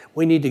 hello,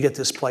 we need to get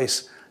this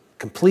place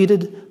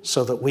completed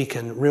so that we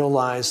can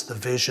realize the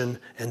vision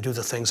and do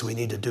the things we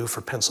need to do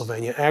for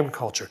Pennsylvania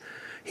agriculture.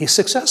 He's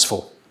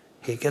successful.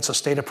 He gets a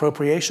state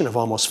appropriation of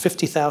almost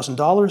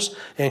 $50,000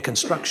 and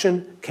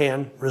construction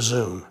can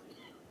resume.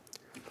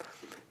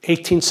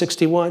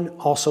 1861,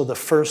 also the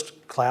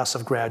first class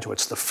of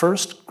graduates, the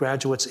first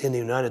graduates in the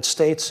United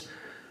States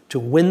to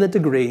win the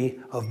degree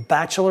of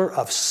Bachelor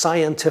of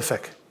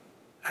Scientific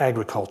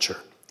Agriculture.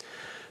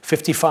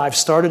 55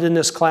 started in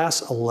this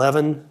class,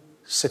 11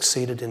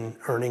 succeeded in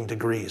earning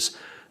degrees.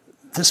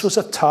 This was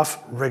a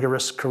tough,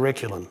 rigorous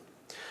curriculum.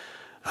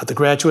 The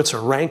graduates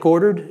are rank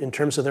ordered in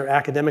terms of their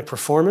academic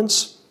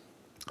performance,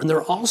 and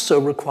they're also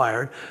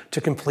required to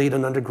complete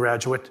an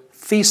undergraduate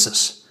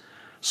thesis.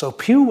 So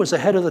Pugh was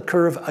ahead of the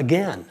curve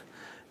again.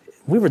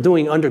 We were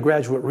doing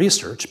undergraduate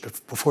research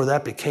before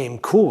that became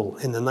cool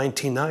in the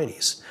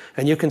 1990s.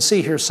 And you can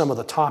see here some of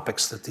the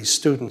topics that these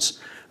students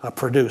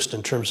produced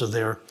in terms of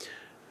their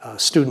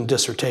student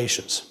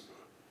dissertations.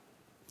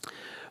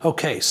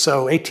 Okay,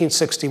 so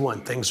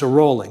 1861, things are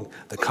rolling.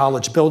 The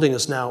college building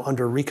is now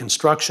under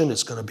reconstruction.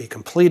 It's going to be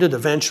completed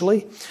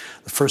eventually.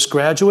 The first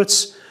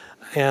graduates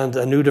and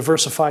a new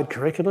diversified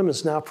curriculum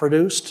is now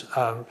produced,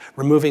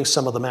 removing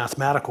some of the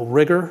mathematical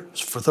rigor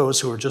for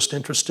those who are just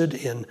interested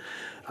in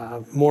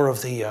more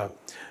of the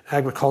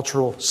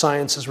agricultural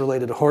sciences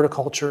related to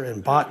horticulture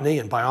and botany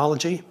and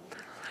biology.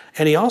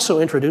 And he also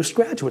introduced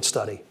graduate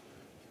study,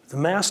 the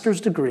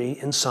master's degree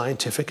in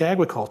scientific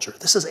agriculture.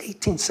 This is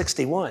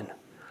 1861.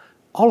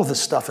 All of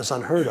this stuff is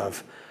unheard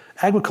of.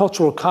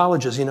 Agricultural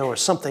colleges, you know, are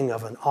something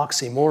of an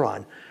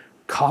oxymoron.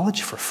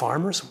 College for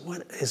farmers?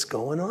 What is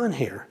going on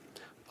here?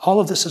 All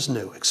of this is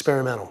new,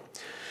 experimental.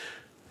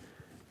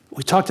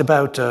 We talked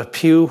about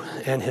Pugh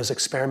and his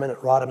experiment at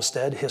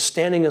Rodhamstead, his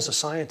standing as a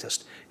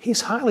scientist.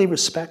 He's highly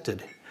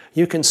respected.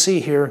 You can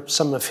see here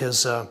some of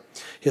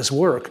his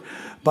work.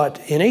 But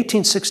in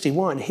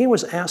 1861, he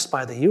was asked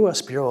by the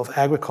U.S. Bureau of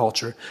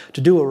Agriculture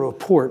to do a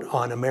report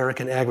on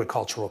American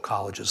agricultural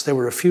colleges. There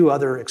were a few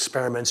other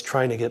experiments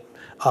trying to get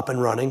up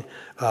and running,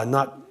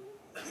 not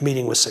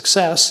meeting with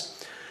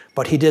success,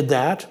 but he did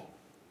that.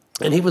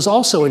 And he was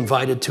also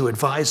invited to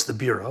advise the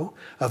Bureau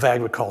of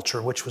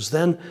Agriculture, which was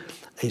then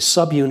a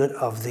subunit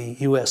of the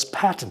U.S.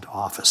 Patent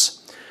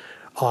Office,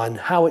 on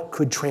how it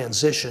could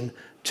transition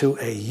to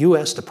a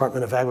U.S.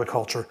 Department of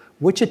Agriculture,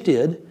 which it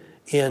did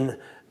in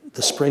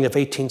the spring of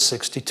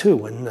 1862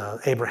 when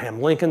Abraham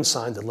Lincoln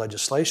signed the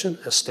legislation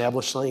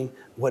establishing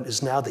what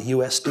is now the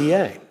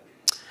USDA.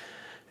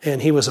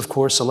 And he was, of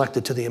course,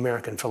 elected to the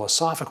American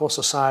Philosophical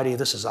Society.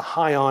 This is a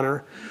high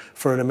honor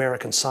for an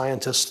American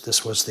scientist.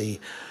 This was the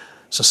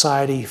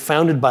society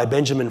founded by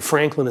Benjamin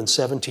Franklin in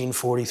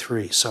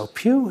 1743. So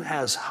Pugh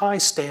has high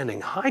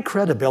standing, high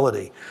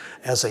credibility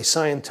as a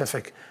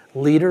scientific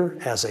leader,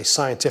 as a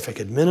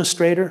scientific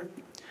administrator.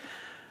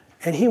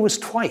 And he was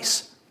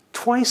twice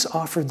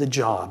offered the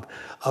job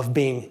of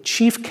being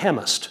chief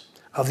chemist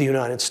of the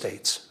United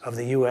States, of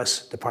the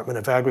U.S. Department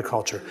of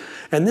Agriculture.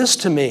 And this,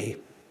 to me,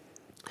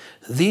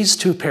 these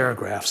two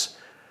paragraphs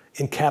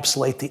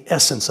encapsulate the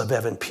essence of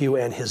Evan Pugh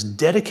and his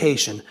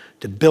dedication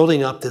to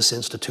building up this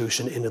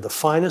institution into the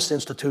finest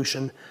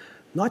institution,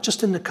 not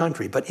just in the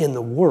country, but in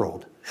the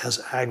world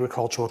as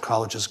agricultural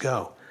colleges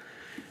go.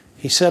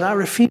 He said, "I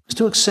refused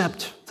to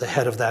accept the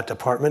head of that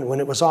department when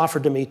it was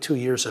offered to me 2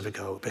 years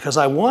ago because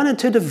I wanted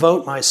to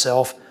devote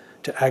myself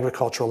to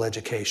agricultural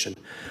education.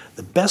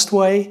 The best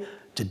way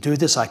to do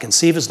this, I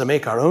conceive, is to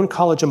make our own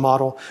college a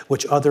model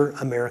which other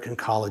American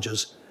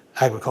colleges,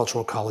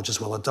 agricultural colleges,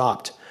 will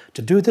adopt.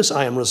 To do this,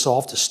 I am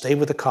resolved to stay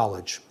with the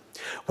college,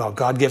 while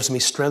God gives me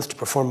strength to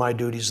perform my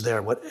duties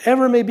there,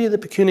 whatever may be the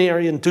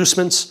pecuniary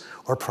inducements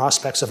or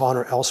prospects of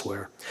honor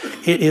elsewhere.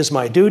 It is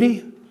my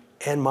duty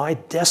and my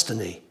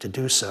destiny to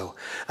do so,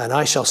 and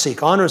I shall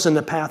seek honors in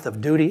the path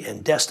of duty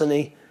and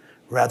destiny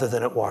rather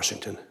than at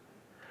Washington."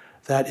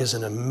 That is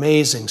an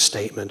amazing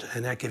statement,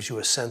 and that gives you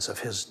a sense of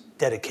his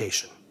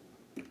dedication.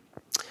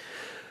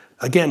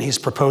 Again, he's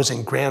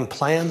proposing grand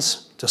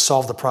plans to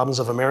solve the problems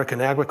of American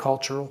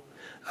agricultural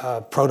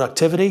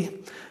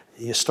productivity.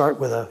 You start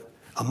with a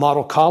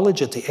model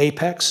college at the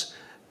apex.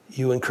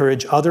 You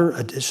encourage other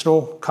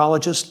additional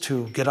colleges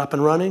to get up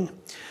and running.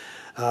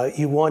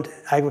 You want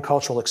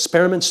agricultural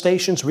experiment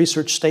stations,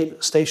 research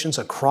stations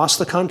across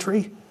the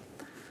country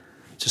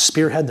to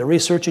spearhead the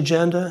research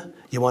agenda.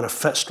 You want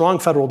a strong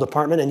federal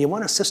department, and you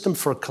want a system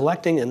for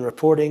collecting and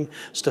reporting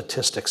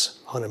statistics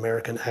on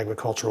American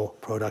agricultural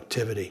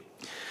productivity.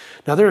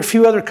 Now, there are a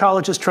few other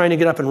colleges trying to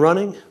get up and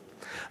running,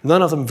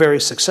 none of them very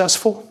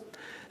successful,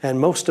 and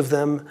most of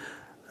them,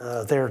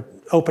 their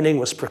opening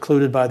was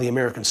precluded by the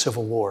American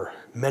Civil War.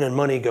 Men and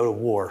money go to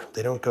war.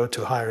 They don't go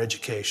to higher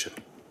education.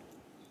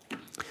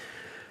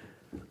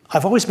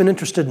 I've always been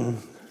interested in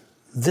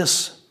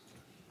this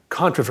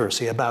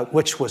controversy about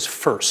which was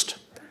first.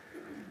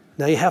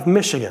 Now, you have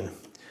Michigan,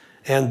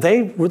 and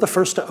they were the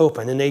first to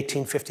open in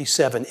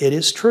 1857. It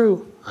is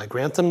true. I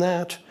grant them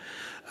that.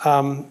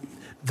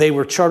 They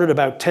were chartered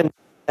about 10 years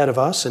ahead of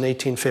us in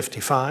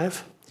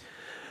 1855.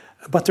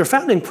 But their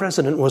founding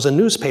president was a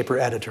newspaper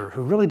editor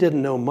who really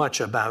didn't know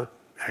much about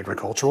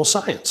agricultural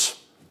science.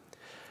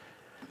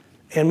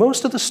 And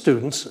most of the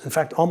students, in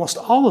fact, almost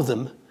all of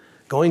them,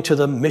 going to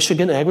the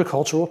Michigan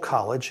Agricultural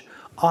College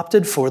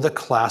opted for the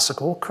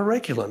classical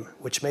curriculum,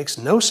 which makes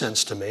no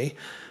sense to me.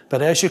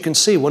 But as you can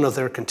see, one of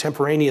their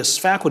contemporaneous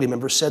faculty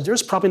members said,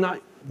 "There's probably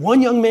not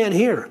one young man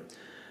here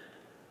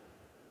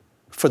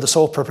for the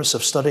sole purpose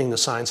of studying the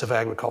science of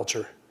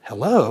agriculture."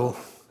 Hello?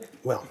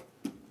 Well,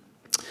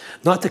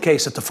 not the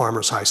case at the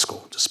Farmers High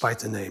School, despite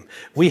the name.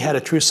 We had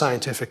a true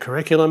scientific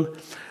curriculum,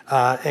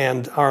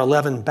 and our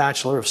 11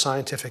 Bachelor of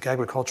Scientific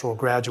Agricultural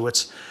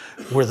graduates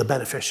were the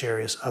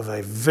beneficiaries of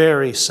a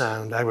very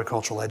sound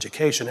agricultural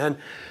education. And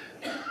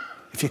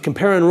if you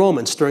compare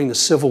enrollments during the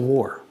Civil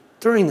War,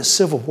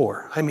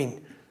 I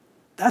mean,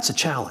 that's a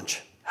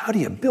challenge. How do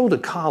you build a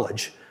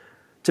college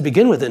to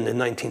begin with in the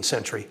 19th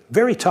century?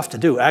 Very tough to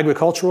do,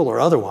 agricultural or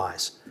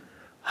otherwise.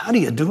 How do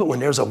you do it when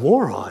there's a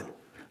war on?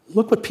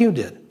 Look what Pugh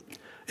did.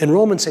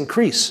 Enrollments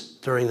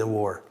increased during the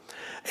war,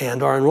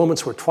 and our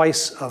enrollments were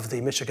twice of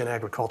the Michigan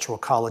Agricultural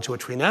College,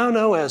 which we now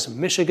know as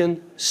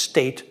Michigan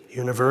State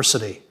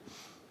University.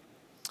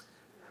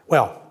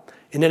 Well,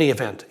 In any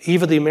event,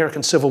 eve of the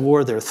American Civil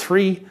War, there are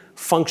 3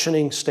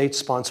 functioning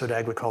state-sponsored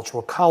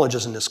agricultural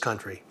colleges in this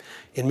country.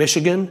 In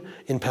Michigan,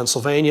 in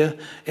Pennsylvania,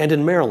 and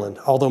in Maryland,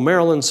 although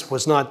Maryland's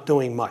was not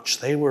doing much.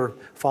 They were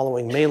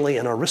following mainly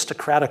an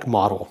aristocratic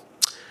model.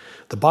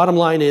 The bottom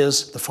line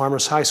is the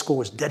Farmers High School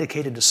was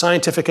dedicated to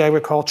scientific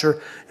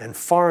agriculture, and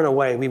far and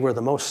away we were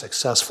the most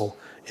successful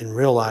in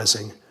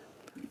realizing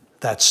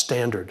that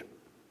standard.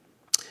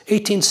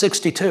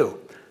 1862,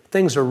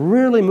 things are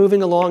really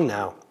moving along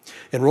now.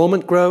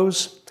 Enrollment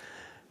grows.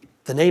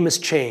 The name is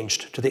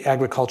changed to the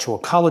Agricultural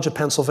College of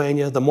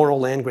Pennsylvania. The Morrill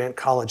Land-Grant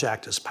College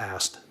Act is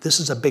passed. This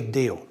is a big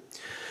deal.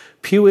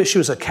 Pew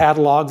issues a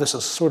catalog. This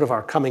is sort of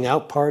our coming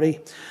out party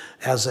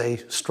as a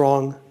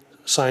strong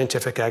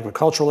scientific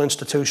agricultural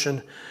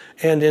institution.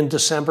 And in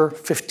December,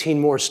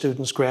 15 more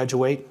students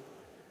graduate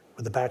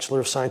with a Bachelor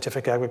of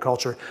Scientific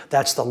Agriculture.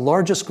 That's the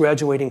largest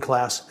graduating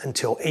class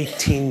until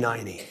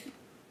 1890.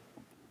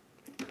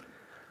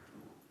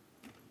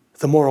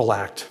 The Morrill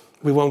Act.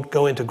 We won't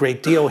go into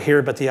great deal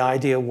here, but the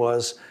idea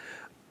was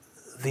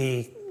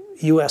the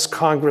US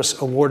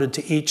Congress awarded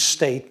to each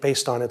state,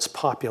 based on its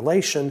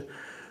population,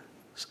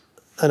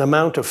 an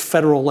amount of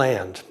federal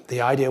land.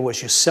 The idea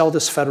was you sell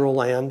this federal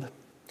land,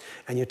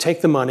 and you take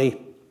the money,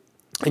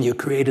 and you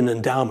create an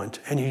endowment,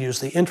 and you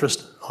use the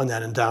interest on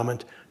that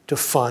endowment to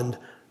fund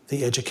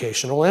the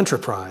educational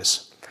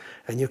enterprise.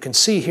 And you can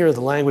see here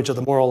the language of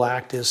the Morrill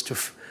Act is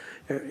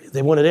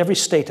they wanted every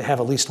state to have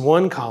at least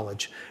one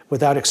college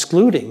without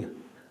excluding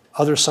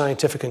other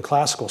scientific and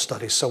classical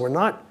studies. So we're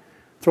not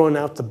throwing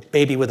out the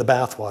baby with the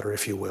bathwater,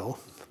 if you will.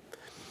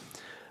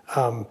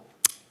 And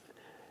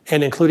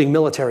including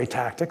military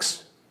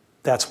tactics.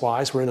 That's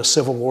wise. We're in a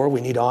civil war.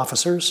 We need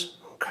officers,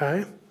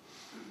 okay?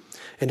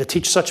 And to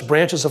teach such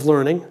branches of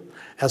learning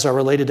as are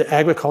related to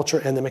agriculture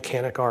and the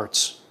mechanic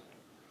arts.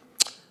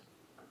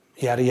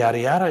 Yada, yada,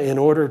 yada, in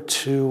order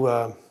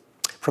to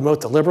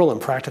promote the liberal and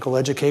practical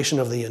education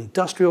of the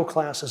industrial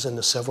classes in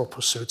the several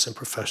pursuits and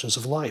professions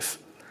of life.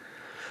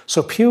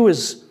 So Pugh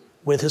is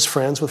with his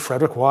friends, with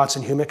Frederick Watts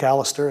and Hugh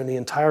McAllister and the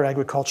entire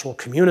agricultural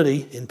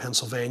community in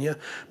Pennsylvania,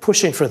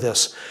 pushing for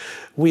this.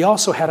 We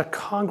also had a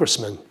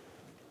congressman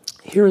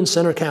here in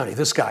Centre County,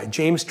 this guy,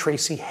 James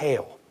Tracy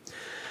Hale,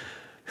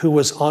 who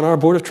was on our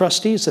Board of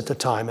Trustees at the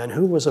time and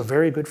who was a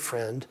very good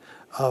friend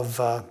of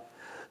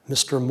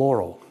Mr.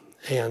 Morrill.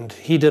 And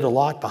he did a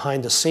lot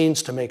behind the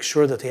scenes to make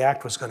sure that the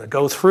act was going to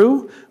go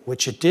through,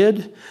 which it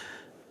did.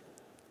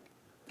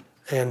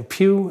 And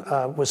Pugh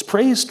was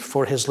praised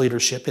for his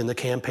leadership in the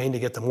campaign to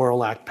get the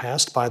Morrill Act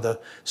passed by the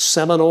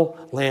seminal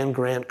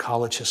land-grant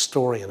college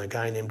historian, a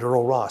guy named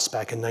Earl Ross,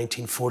 back in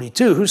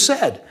 1942, who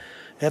said,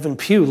 Evan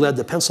Pugh led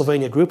the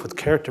Pennsylvania group with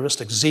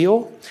characteristic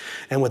zeal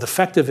and with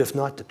effective, if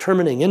not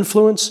determining,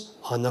 influence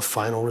on the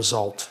final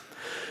result.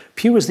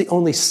 Pugh is the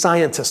only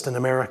scientist in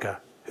America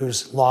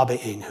who's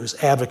lobbying, who's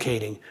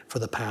advocating for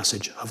the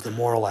passage of the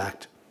Morrill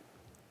Act.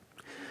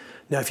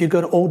 Now, if you go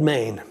to Old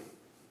Main,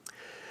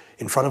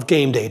 in front of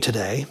game day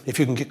today, if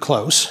you can get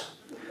close,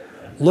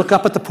 look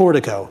up at the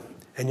portico,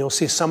 and you'll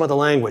see some of the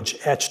language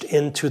etched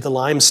into the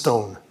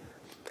limestone.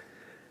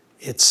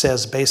 It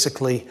says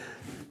basically,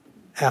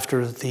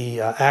 after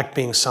the act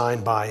being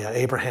signed by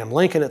Abraham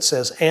Lincoln, it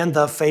says, and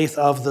the faith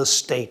of the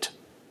state,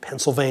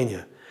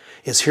 Pennsylvania,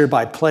 is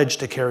hereby pledged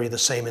to carry the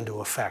same into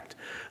effect.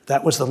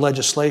 That was the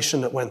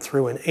legislation that went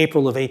through in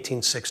April of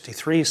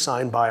 1863,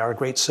 signed by our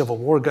great Civil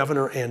War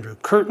governor, Andrew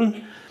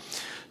Curtin,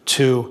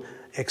 to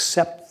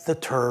accept the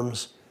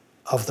terms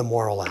of the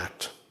Morrill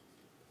Act.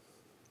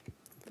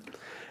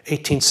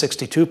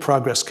 1862,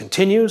 progress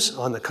continues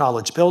on the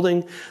college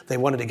building. They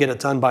wanted to get it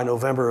done by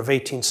November of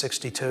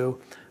 1862.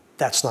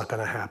 That's not going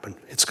to happen.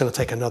 It's going to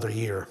take another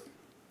year.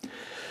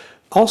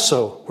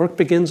 Also, work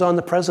begins on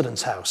the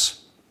President's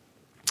House.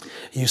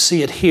 You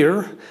see it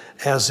here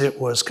as it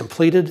was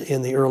completed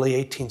in the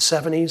early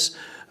 1870s.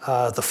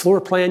 The floor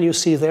plan you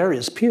see there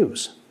is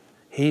Pugh's.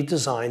 He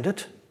designed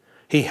it.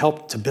 He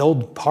helped to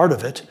build part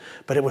of it,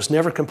 but it was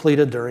never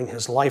completed during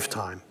his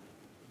lifetime.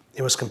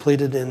 It was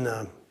completed in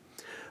the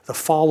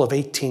fall of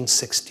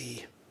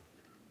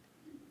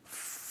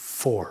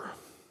 1864,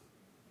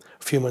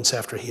 a few months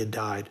after he had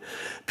died.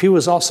 Pugh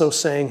was also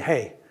saying,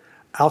 hey,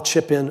 I'll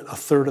chip in a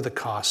third of the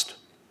cost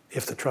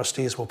if the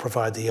trustees will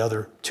provide the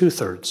other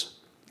 2/3.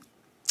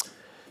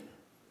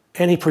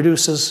 And he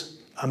produces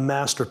a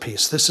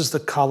masterpiece. This is the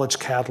college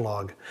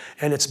catalog,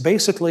 and it's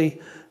basically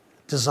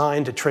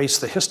designed to trace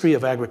the history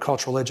of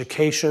agricultural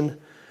education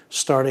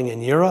starting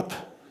in Europe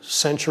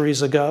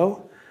centuries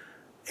ago.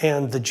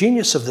 And the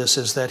genius of this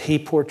is that he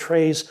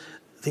portrays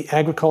the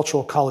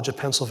Agricultural College of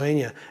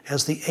Pennsylvania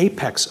as the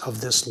apex of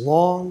this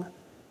long,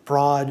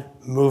 broad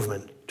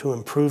movement to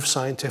improve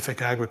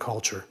scientific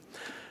agriculture.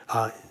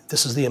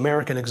 This is the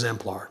American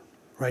exemplar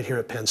right here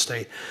at Penn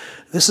State.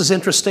 This is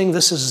interesting.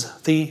 This is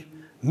the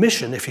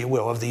mission, if you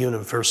will, of the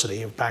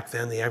university, back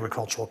then the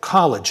Agricultural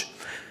College.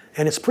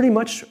 And it's pretty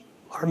much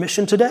our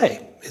mission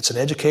today. It's an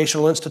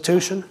educational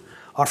institution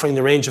offering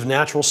the range of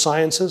natural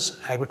sciences.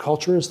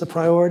 Agriculture is the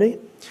priority.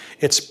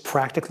 It's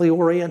practically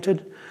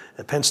oriented.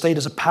 And Penn State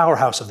is a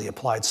powerhouse of the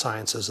applied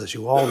sciences, as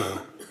you all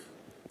know.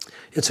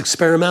 It's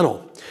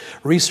experimental.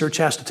 Research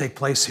has to take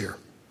place here.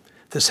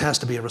 This has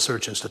to be a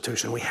research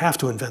institution. We have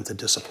to invent the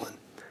discipline.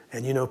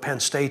 And you know,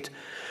 Penn State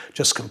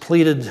just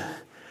completed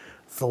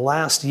the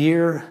last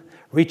year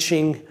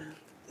reaching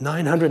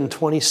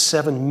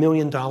 $927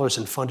 million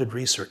in funded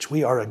research.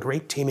 We are a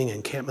great teeming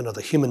encampment of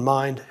the human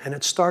mind, and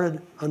it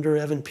started under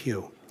Evan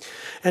Pugh.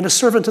 And a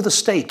servant of the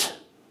state.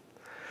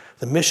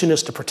 The mission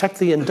is to protect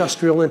the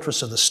industrial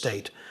interests of the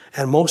state,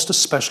 and most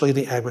especially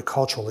the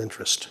agricultural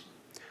interest.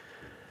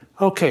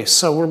 Okay,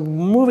 so we're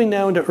moving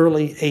now into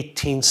early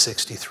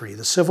 1863.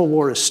 The Civil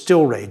War is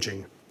still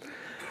raging.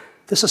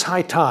 This is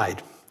high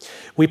tide.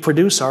 We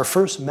produce our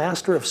first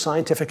Master of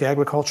Scientific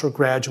Agriculture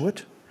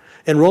graduate.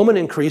 Enrollment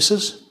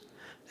increases.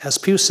 As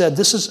Pugh said,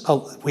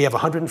 we have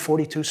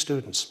 142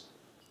 students.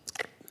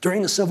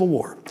 During the Civil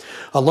War,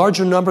 a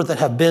larger number that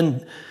have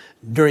been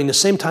during the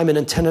same time in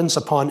attendance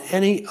upon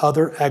any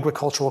other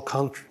agricultural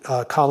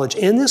college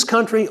in this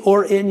country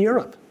or in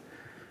Europe.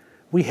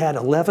 We had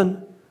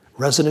 11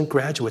 resident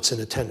graduates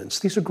in attendance.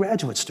 These are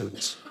graduate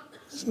students.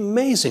 It's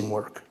amazing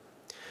work.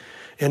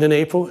 And in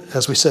April,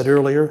 as we said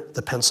earlier,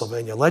 the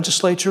Pennsylvania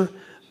legislature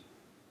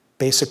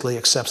basically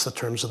accepts the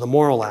terms of the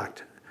Morrill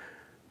Act.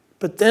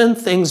 But then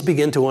things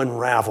begin to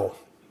unravel,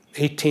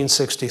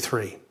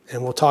 1863,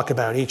 and we'll talk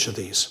about each of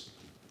these.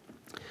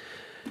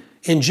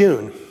 In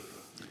June,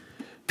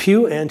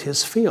 Pugh and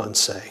his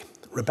fiancée,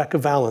 Rebecca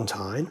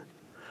Valentine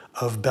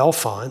of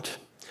Bellefonte,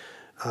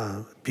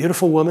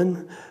 beautiful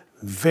woman,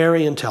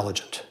 very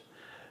intelligent,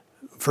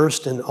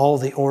 versed in all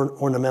the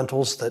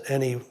ornamentals that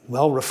any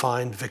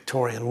well-refined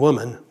Victorian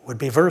woman would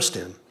be versed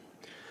in: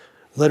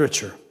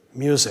 literature,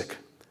 music,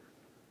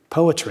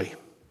 poetry,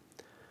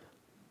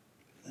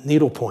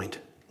 needlepoint,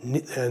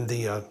 and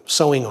the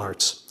sewing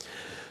arts.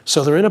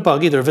 So they're in a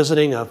buggy. They're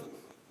visiting a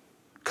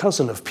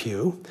cousin of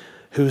Pugh,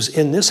 who's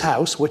in this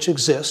house, which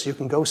exists. You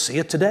can go see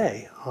it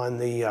today on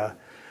the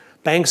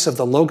banks of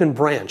the Logan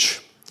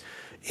Branch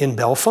in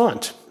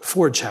Bellefonte,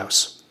 Forge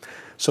House.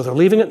 So they're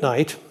leaving at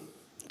night.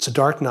 It's a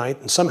dark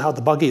night, and somehow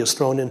the buggy is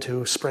thrown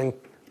into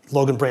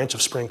Logan Branch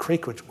of Spring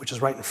Creek, which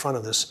is right in front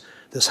of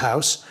this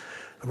house.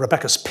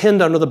 Rebecca's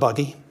pinned under the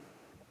buggy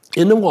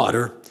in the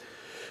water.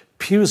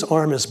 Pugh's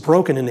arm is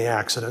broken in the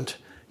accident,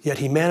 yet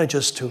he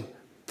manages to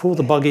pull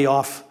the buggy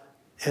off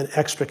and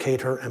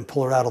extricate her and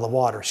pull her out of the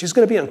water. She's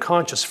going to be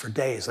unconscious for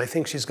days. They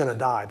think she's going to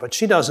die, but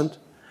she doesn't.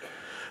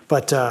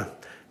 But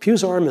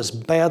Pugh's arm is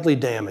badly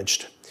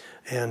damaged,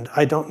 and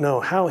I don't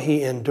know how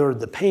he endured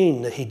the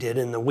pain that he did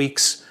in the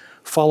weeks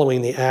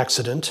following the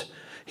accident.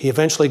 He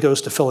eventually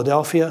goes to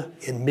Philadelphia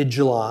in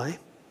mid-July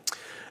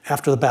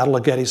after the Battle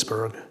of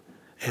Gettysburg,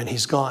 and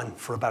he's gone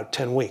for about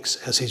 10 weeks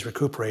as he's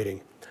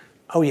recuperating.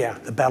 Oh yeah,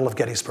 the Battle of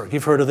Gettysburg.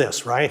 You've heard of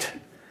this, right?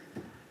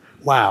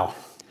 Wow.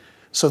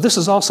 So this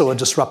is also a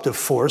disruptive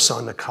force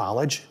on the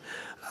college.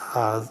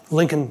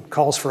 Lincoln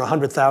calls for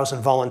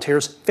 100,000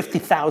 volunteers,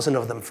 50,000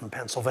 of them from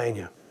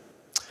Pennsylvania.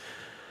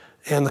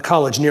 And the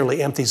college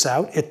nearly empties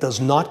out. It does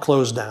not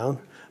close down,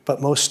 but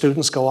most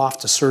students go off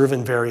to serve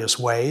in various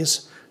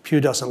ways.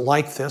 Pugh doesn't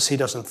like this. He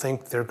doesn't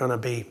think they're going to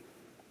be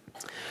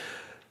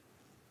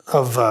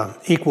of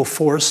equal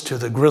force to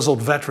the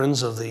grizzled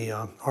veterans of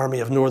the Army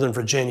of Northern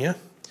Virginia.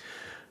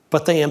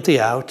 But they empty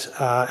out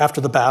after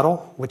the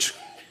battle, which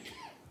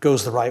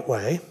goes the right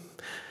way,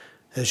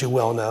 as you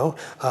well know.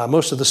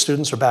 Most of the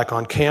students are back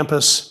on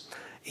campus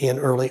in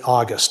early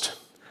August,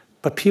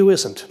 but Pugh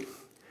isn't.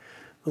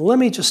 Let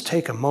me just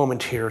take a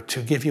moment here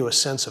to give you a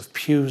sense of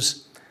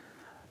Pugh's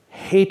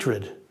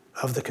hatred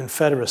of the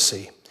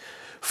Confederacy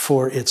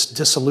for its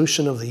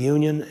dissolution of the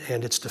Union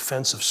and its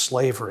defense of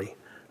slavery.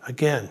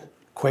 Again,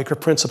 Quaker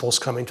principles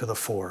coming to the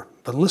fore.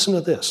 But listen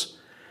to this.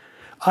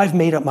 I've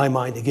made up my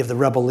mind to give the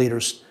rebel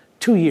leaders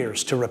 2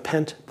 years to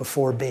repent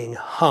before being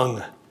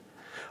hung.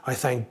 I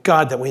thank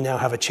God that we now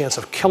have a chance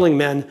of killing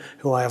men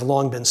who I have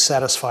long been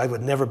satisfied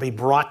would never be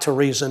brought to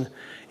reason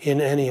in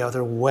any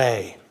other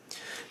way.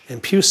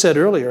 And Pugh said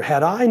earlier,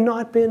 had I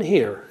not been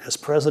here as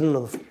president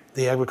of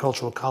the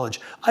Agricultural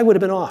College, I would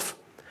have been off.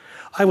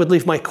 I would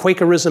leave my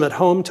Quakerism at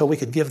home till we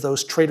could give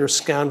those traitor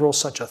scoundrels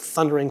such a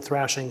thundering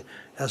thrashing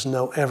as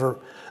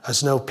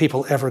no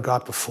people ever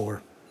got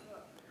before.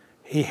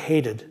 He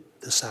hated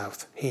the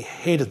South. He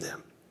hated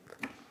them.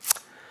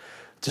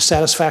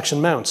 Dissatisfaction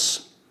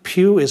mounts.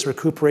 Pugh is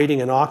recuperating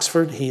in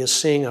Oxford. He is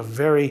seeing a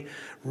very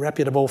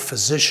reputable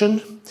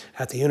physician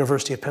at the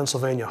University of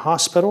Pennsylvania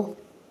Hospital.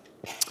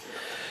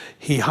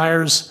 He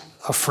hires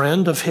a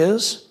friend of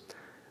his,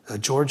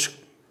 George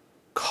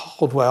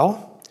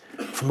Caldwell,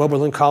 from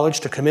Oberlin College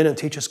to come in and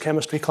teach his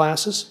chemistry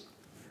classes.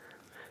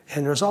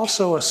 And there's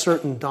also a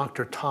certain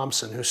Dr.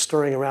 Thompson who's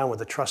stirring around with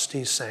the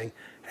trustees saying,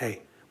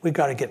 hey, we've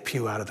got to get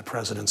Pugh out of the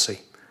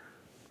presidency.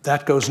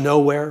 That goes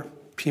nowhere.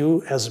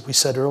 Pugh, as we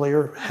said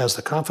earlier, has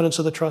the confidence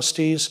of the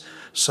trustees,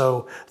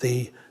 so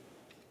the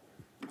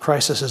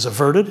crisis is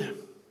averted.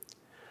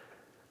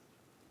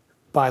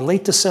 By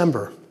late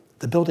December,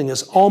 the building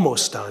is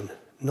almost done,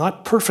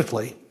 not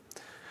perfectly,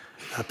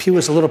 Pugh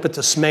was a little bit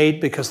dismayed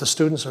because the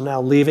students are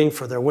now leaving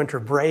for their winter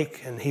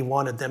break, and he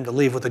wanted them to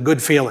leave with a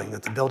good feeling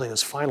that the building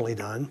is finally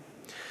done.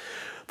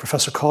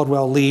 Professor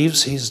Caldwell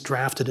leaves. He's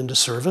drafted into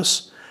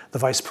service. The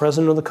vice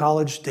president of the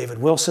college, David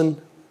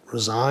Wilson,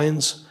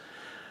 resigns.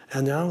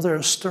 And now there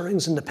are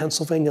stirrings in the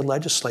Pennsylvania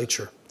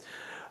legislature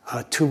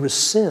to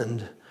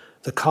rescind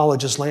the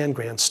college's land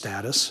grant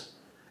status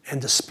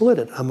and to split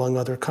it among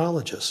other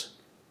colleges.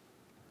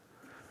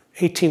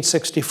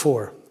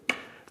 1864.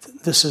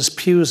 This is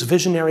Pugh's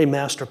visionary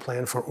master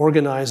plan for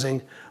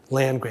organizing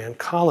land-grant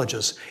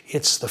colleges.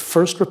 It's the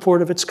first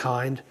report of its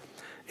kind,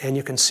 and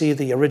you can see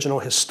the original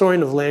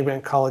historian of the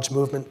land-grant college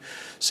movement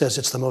says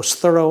it's the most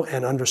thorough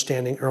and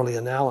understanding early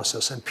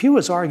analysis. And Pugh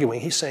is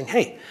arguing, he's saying,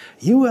 hey,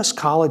 U.S.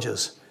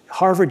 colleges,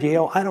 Harvard,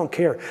 Yale, I don't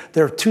care.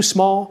 They're too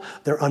small,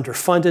 they're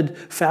underfunded,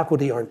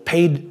 faculty aren't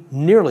paid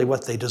nearly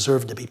what they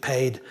deserve to be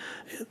paid.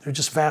 They're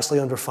just vastly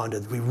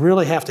underfunded. We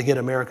really have to get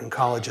American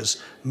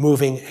colleges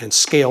moving and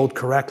scaled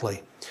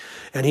correctly.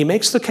 And he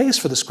makes the case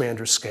for this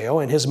grander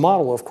scale, and his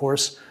model, of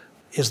course,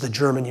 is the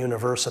German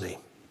university.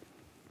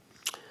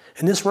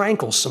 And this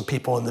rankles some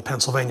people in the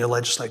Pennsylvania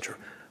legislature.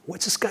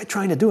 What's this guy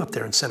trying to do up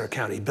there in Center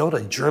County? Build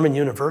a German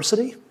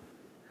university?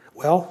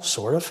 Well,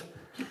 sort of.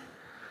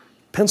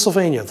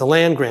 Pennsylvania, the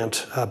land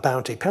grant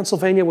bounty.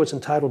 Pennsylvania was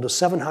entitled to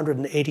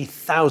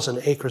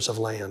 780,000 acres of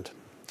land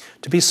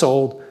to be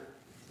sold.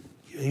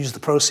 Use the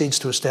proceeds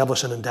to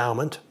establish an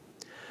endowment.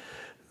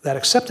 That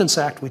Acceptance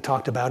Act we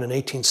talked about in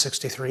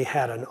 1863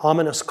 had an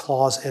ominous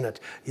clause in it.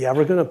 Yeah,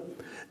 we're going to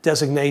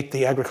designate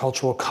the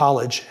agricultural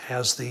college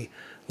as the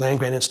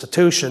land-grant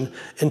institution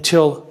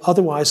until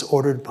otherwise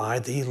ordered by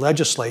the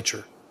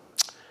legislature.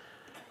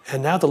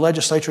 And now the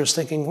legislature is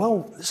thinking,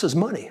 well, this is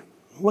money.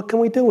 What can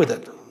we do with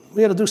it?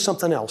 We got to do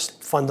something else.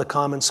 Fund the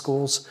common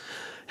schools,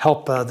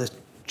 help the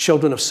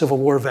children of Civil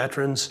War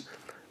veterans,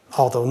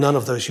 although none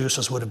of those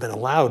uses would have been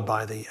allowed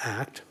by the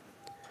act.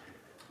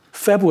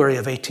 February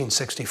of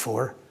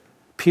 1864,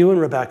 Pugh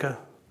and Rebecca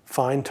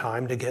find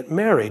time to get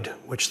married,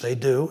 which they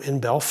do in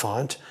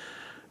Bellefonte,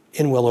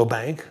 in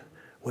Willowbank,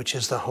 which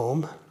is the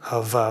home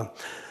of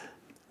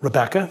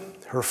Rebecca.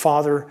 Her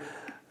father,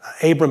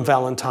 Abram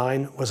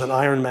Valentine, was an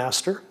iron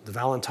master. The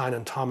Valentine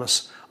and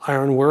Thomas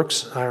Iron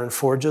Works, iron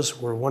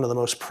forges, were one of the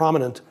most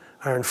prominent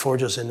iron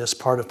forges in this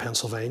part of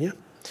Pennsylvania.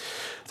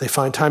 They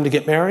find time to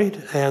get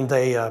married, and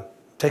they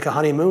take a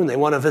honeymoon. They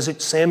want to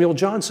visit Samuel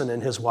Johnson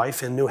and his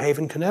wife in New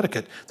Haven,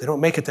 Connecticut. They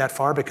don't make it that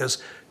far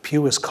because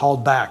Pugh is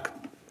called back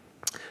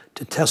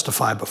to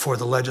testify before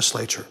the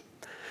legislature.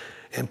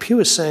 And Pugh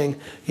is saying,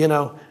 you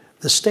know,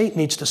 the state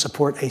needs to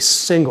support a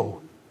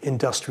single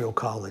industrial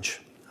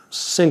college,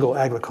 single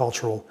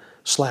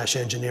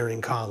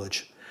agricultural/engineering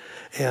college.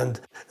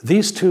 And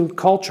these two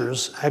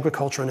cultures,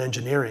 agriculture and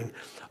engineering,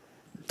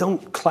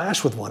 don't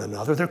clash with one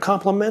another. They're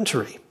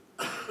complementary.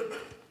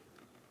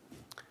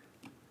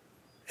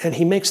 And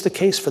he makes the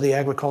case for the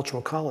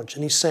agricultural college.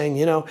 And he's saying,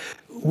 you know,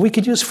 we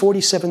could use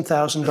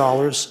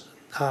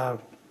 $47,000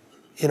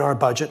 in our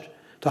budget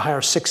to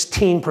hire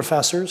 16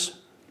 professors.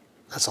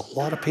 That's a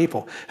lot of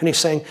people. And he's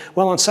saying,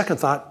 well, on second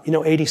thought, you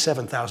know,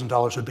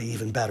 $87,000 would be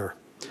even better.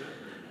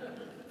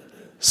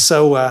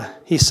 So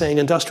he's saying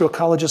industrial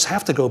colleges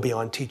have to go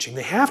beyond teaching.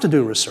 They have to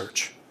do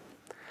research.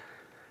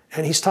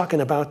 And he's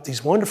talking about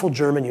these wonderful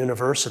German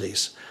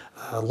universities.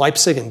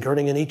 Leipzig and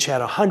Göttingen each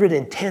had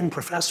 110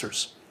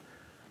 professors.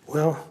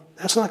 Well,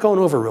 that's not going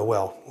over real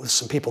well with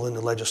some people in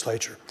the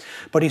legislature.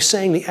 But he's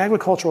saying the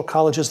agricultural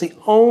college is the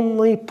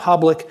only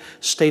public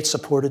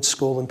state-supported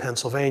school in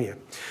Pennsylvania.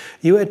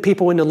 You had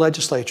people in the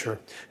legislature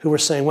who were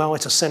saying, well,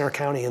 it's a Center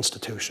County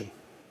institution.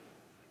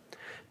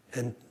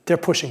 And they're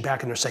pushing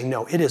back and they're saying,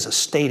 no, it is a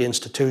state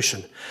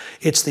institution.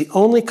 It's the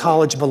only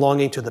college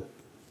belonging to the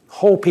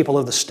whole people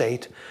of the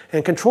state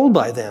and controlled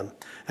by them,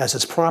 as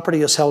its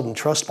property is held in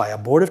trust by a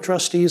board of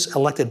trustees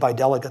elected by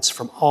delegates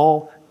from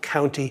all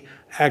county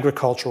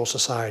agricultural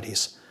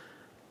societies,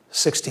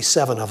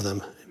 67 of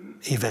them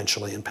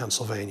eventually in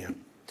Pennsylvania.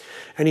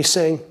 And he's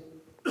saying,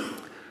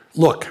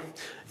 look,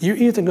 you're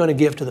either going to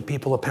give to the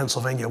people of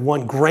Pennsylvania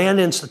one grand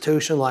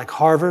institution like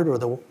Harvard or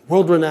the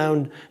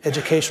world-renowned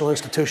educational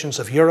institutions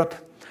of Europe,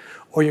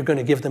 or you're going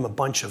to give them a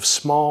bunch of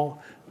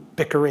small,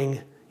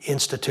 bickering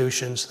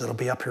institutions that'll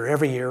be up here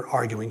every year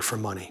arguing for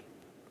money.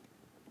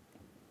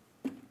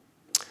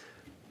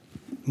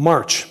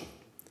 March.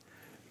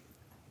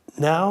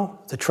 Now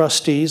the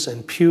trustees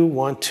and Pugh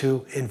want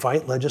to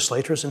invite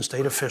legislators and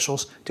state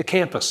officials to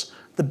campus.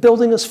 The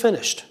building is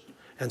finished,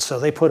 and so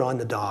they put on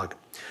the dog.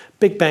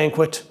 Big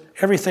banquet,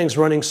 everything's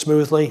running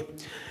smoothly,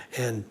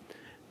 and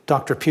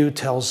Dr. Pugh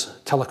tells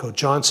Tellico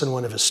Johnson,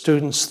 one of his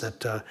students,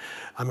 that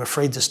I'm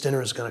afraid this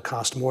dinner is going to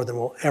cost more than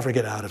we'll ever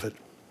get out of it.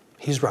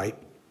 He's right.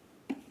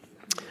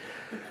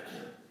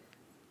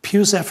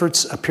 Pugh's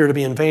efforts appear to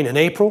be in vain. In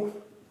April,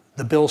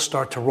 the bills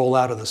start to roll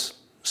out of the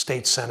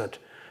state Senate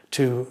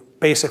to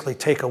basically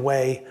take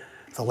away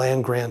the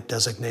land grant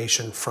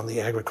designation from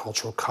the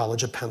Agricultural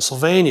College of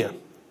Pennsylvania.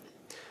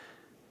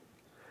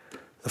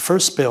 The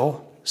first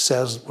bill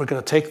says we're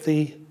going to take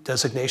the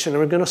designation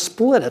and we're going to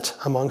split it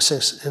among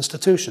 6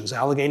 institutions.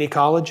 Allegheny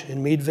College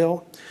in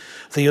Meadville,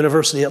 the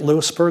University at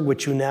Lewisburg,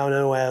 which you now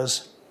know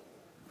as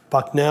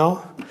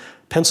Bucknell,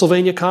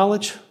 Pennsylvania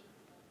College,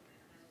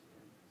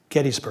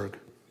 Gettysburg,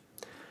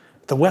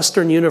 the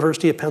Western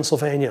University of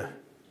Pennsylvania,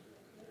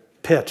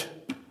 Pitt,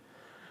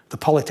 the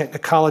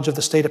Polytechnic College of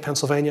the state of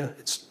Pennsylvania,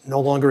 it's no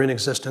longer in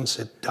existence,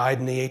 it died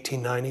in the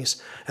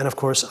 1890s, and of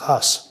course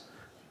us.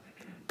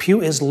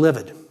 Pugh is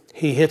livid.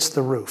 He hits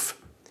the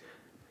roof.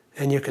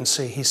 And you can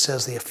see, he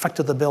says the effect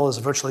of the bill is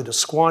virtually to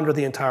squander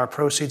the entire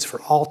proceeds for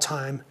all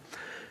time,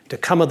 to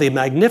come of the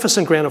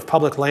magnificent grant of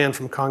public land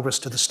from Congress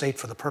to the state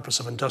for the purpose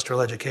of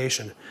industrial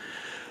education.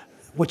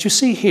 What you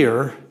see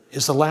here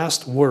is the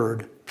last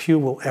word Pugh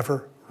will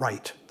ever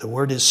write. The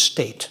word is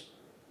state.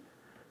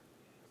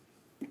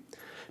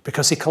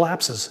 Because he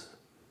collapses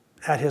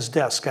at his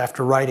desk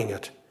after writing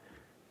it.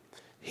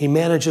 He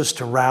manages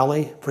to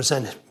rally,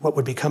 present what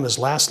would become his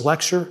last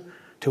lecture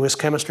to his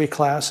chemistry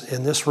class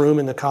in this room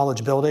in the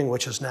college building,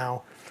 which is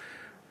now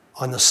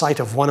on the site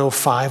of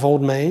 105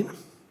 Old Main.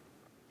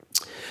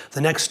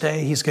 The next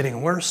day, he's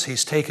getting worse.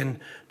 He's taken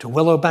to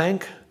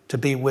Willowbank to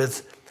be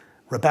with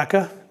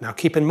Rebecca. Now,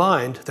 keep in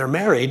mind, they're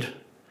married,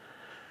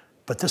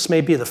 but this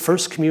may be the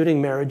first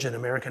commuting marriage in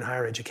American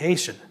higher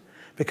education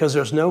because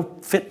there's no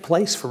fit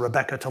place for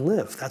Rebecca to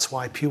live. That's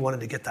why Pugh wanted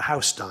to get the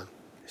house done.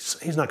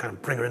 He's not going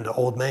to bring her into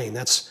Old Main.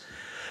 That's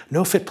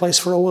no fit place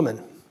for a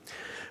woman.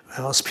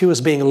 As Pugh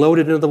is being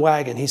loaded into the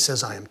wagon, he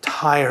says, I am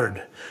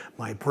tired.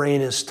 My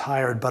brain is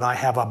tired, but I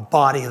have a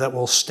body that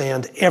will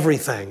stand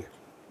everything.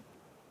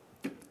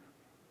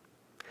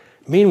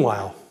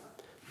 Meanwhile,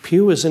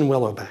 Pugh is in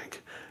Willowbank,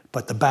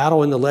 but the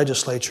battle in the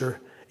legislature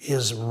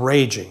is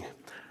raging.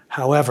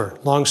 However,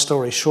 long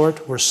story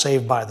short, we're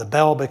saved by the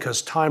bell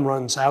because time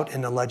runs out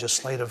in the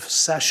legislative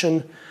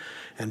session,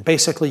 and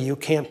basically you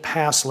can't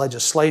pass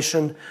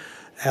legislation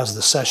as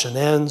the session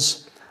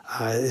ends.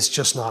 It's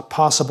just not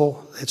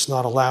possible. It's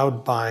not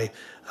allowed by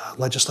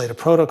legislative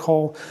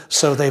protocol.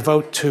 So they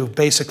vote to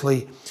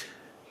basically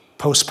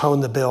postpone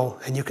the bill,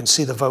 and you can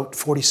see the vote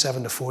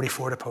 47 to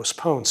 44 to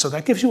postpone. So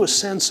that gives you a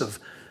sense of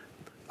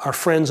our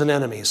friends and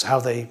enemies, how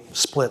they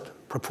split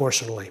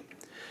proportionally.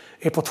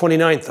 April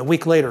 29th, a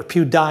week later,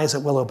 Pugh dies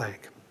at Willowbank.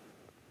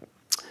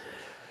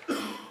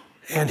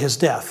 And his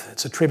death,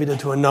 it's attributed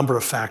to a number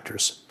of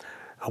factors.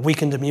 A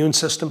weakened immune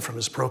system from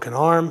his broken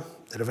arm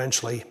that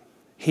eventually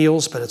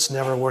heals, but it's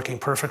never working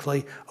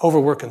perfectly,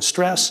 overwork and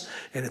stress,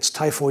 and it's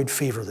typhoid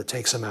fever that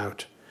takes him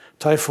out.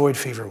 Typhoid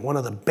fever, one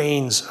of the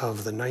banes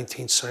of the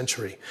 19th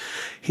century.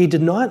 He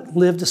did not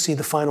live to see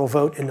the final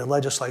vote in the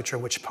legislature,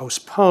 which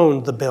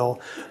postponed the bill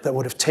that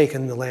would have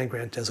taken the land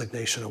grant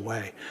designation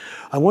away.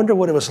 I wonder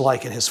what it was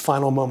like in his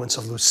final moments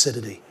of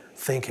lucidity,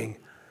 thinking,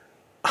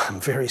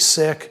 I'm very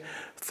sick,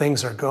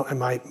 things are going,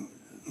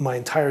 my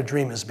entire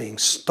dream is being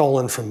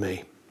stolen from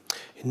me.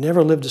 He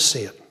never lived to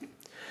see it.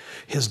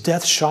 His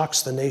death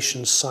shocks the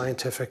nation's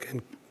scientific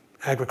and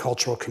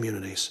agricultural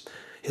communities.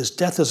 His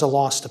death is a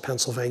loss to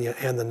Pennsylvania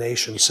and the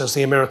nation, says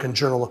the American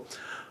Journal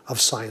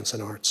of Science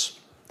and Arts.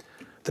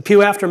 The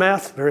Pugh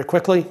aftermath, very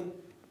quickly.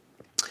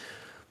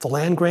 The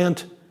land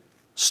grant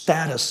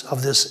status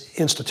of this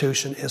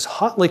institution is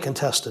hotly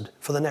contested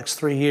for the next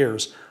 3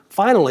 years.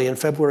 Finally, in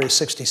February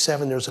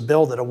 '67, there's a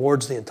bill that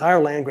awards the entire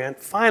land grant,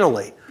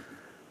 finally,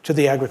 to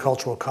the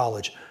Agricultural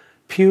College.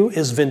 Pugh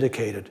is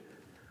vindicated,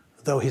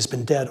 though he's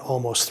been dead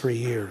almost 3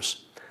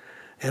 years.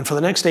 And for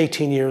the next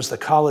 18 years, the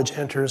college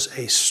enters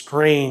a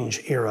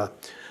strange era,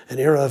 an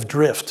era of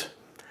drift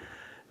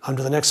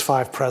under the next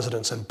 5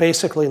 presidents. And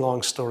basically,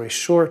 long story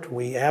short,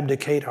 we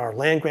abdicate our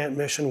land grant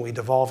mission, we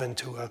devolve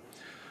into a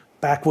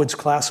backwoods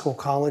classical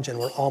college, and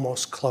we're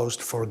almost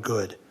closed for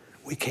good.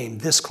 We came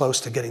this close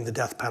to getting the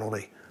death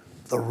penalty,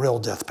 the real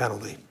death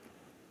penalty.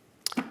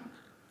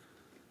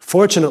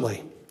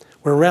 Fortunately,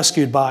 we're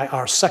rescued by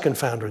our second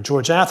founder,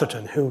 George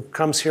Atherton, who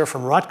comes here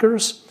from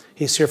Rutgers.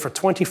 He's here for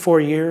 24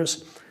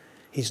 years.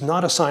 He's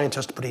not a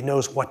scientist, but he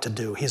knows what to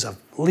do. He's a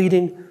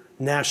leading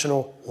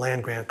national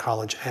land-grant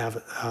college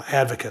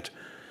advocate.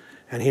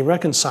 And he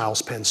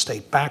reconciles Penn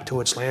State back to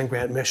its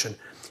land-grant mission,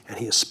 and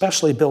he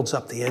especially builds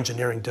up the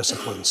engineering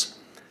disciplines.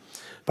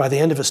 By the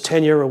end of his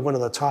tenure, we're one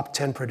of the top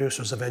 10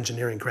 producers of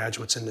engineering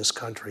graduates in this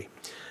country.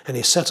 And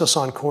he sets us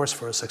on course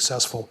for a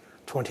successful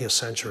 20th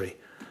century.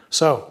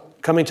 So,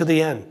 coming to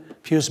the end,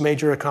 Pugh's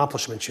major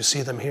accomplishments, you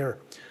see them here.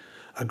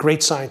 A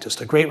great scientist,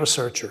 a great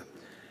researcher.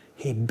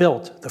 He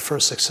built the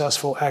first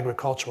successful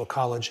agricultural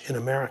college in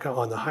America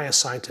on the highest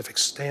scientific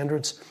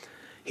standards.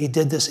 He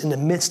did this in the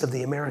midst of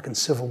the American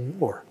Civil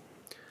War.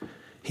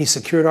 He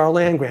secured our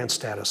land grant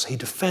status. He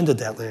defended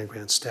that land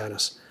grant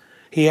status.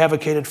 He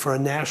advocated for a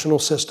national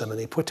system, and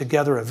he put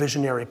together a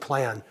visionary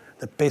plan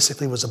that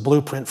basically was a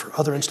blueprint for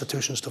other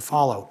institutions to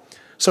follow.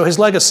 So his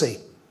legacy,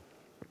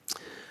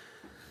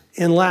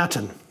 in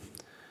Latin,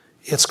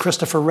 it's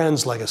Christopher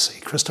Wren's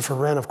legacy. Christopher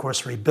Wren, of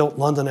course, rebuilt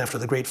London after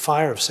the Great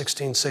Fire of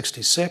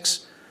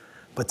 1666,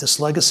 but this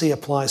legacy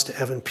applies to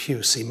Evan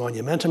Pugh. Si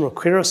monumentum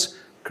requiris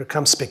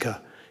circumspica.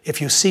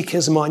 If you seek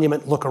his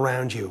monument, look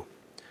around you.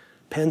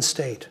 Penn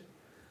State,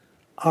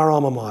 our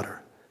alma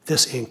mater,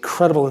 this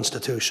incredible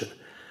institution,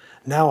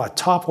 now a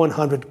top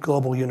 100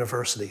 global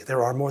university.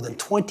 There are more than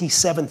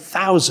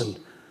 27,000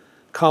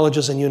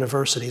 colleges and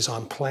universities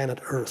on planet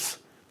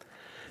Earth.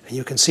 And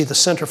you can see the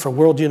Center for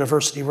World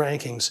University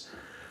Rankings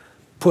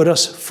put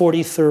us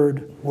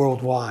 43rd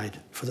worldwide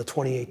for the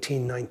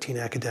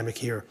 2018-19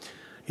 academic year.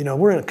 You know,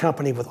 we're in a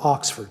company with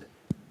Oxford,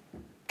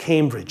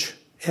 Cambridge,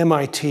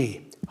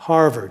 MIT,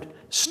 Harvard,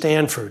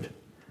 Stanford,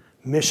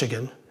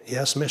 Michigan,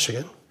 yes,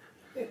 Michigan,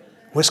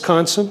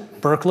 Wisconsin,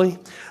 Berkeley.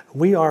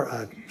 We are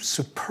a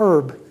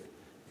superb,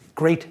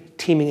 great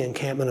teeming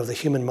encampment of the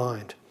human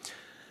mind.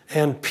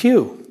 And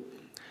Pugh,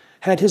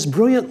 had his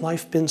brilliant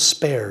life been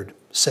spared,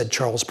 said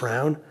Charles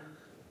Brown,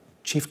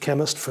 chief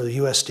chemist for the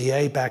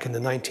USDA back in the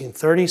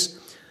 1930s,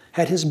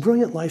 had his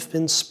brilliant life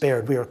been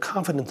spared, we are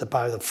confident that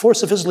by the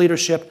force of his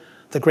leadership,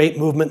 the great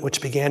movement which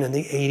began in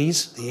the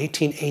 80s, the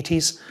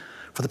 1880s,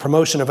 for the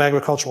promotion of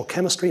agricultural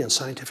chemistry and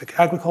scientific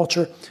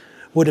agriculture,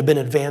 would have been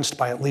advanced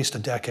by at least a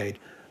decade.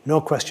 No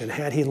question,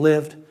 had he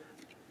lived,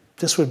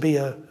 this would be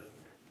a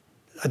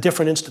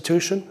different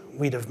institution.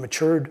 We'd have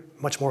matured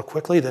much more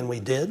quickly than we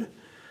did.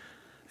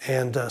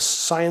 And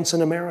science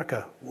in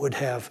America would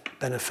have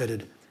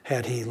benefited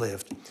had he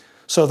lived.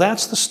 So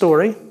that's the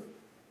story.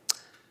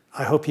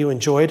 I hope you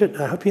enjoyed it.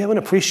 I hope you have an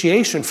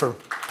appreciation for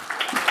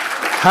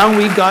how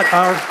we got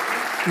our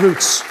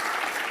roots.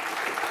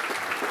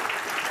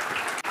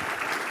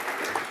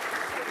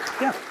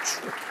 Yeah,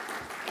 sure.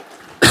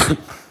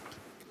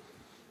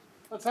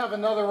 Let's have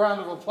another round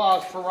of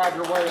applause for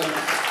Roger Williams.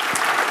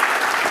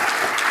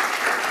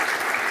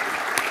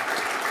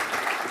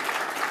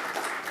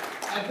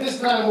 At this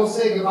time, we'll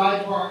say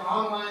goodbye to our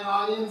online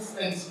audience.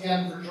 Thanks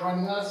again for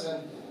joining us,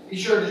 and be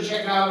sure to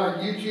check out our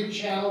YouTube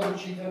channel,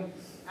 which you can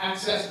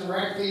access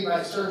directly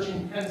by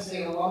searching Penn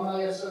State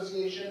Alumni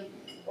Association,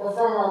 or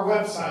from our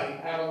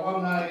website at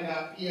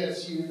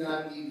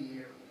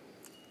alumni.psu.edu.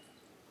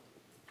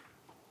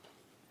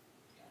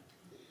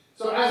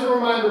 So as a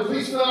reminder,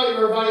 please fill out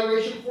your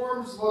evaluation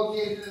forms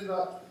located in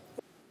the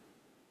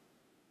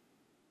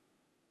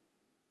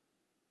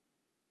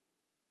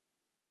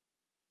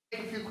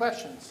take a few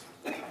questions.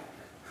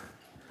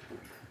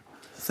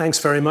 Thanks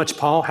very much,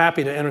 Paul.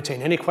 Happy to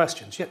entertain any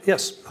questions.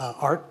 Yes,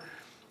 Art?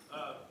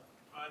 Roger,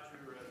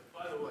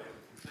 by the way,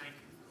 thank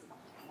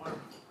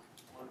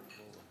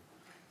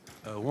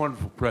you.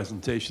 Wonderful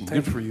presentation.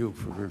 Good for you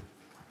for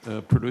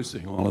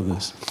producing all of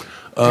this.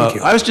 Thank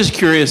you. I was just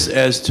curious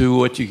as to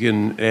what you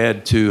can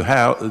add to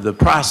how the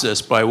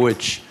process by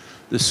which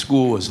the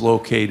school was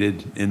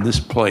located in this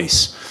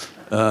place.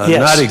 Yes.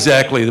 Not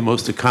exactly the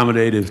most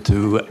accommodative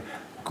to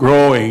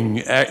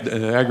growing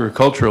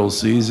agricultural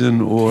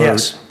season or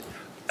Yes.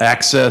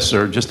 access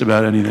or just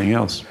about anything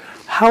else.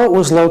 How it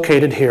was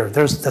located here,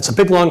 that's a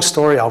big, long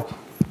story. I'll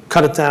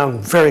cut it down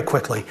very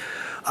quickly.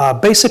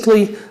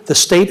 Basically, the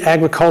State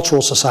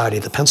Agricultural Society,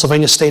 the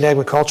Pennsylvania State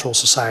Agricultural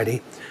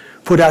Society,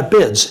 put out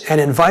bids and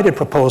invited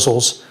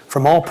proposals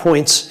from all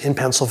points in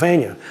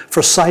Pennsylvania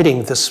for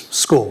siting this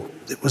school.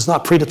 It was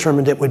not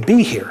predetermined it would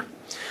be here.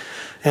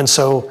 And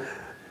so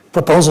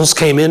proposals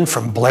came in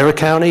from Blair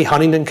County,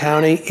 Huntingdon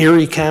County,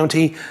 Erie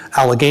County,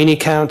 Allegheny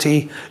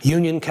County,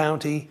 Union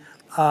County,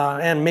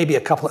 and maybe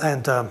a couple,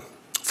 and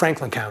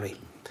Franklin County,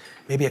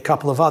 maybe a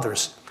couple of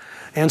others,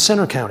 and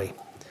Center County.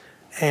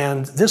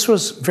 And this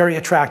was very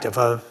attractive.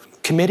 A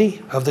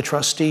committee of the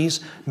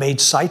trustees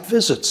made site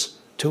visits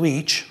to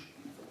each.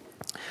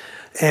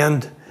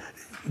 And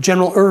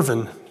General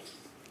Irvin,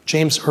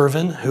 James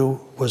Irvin,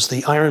 who was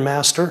the iron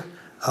master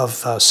of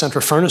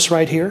Center Furnace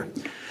right here,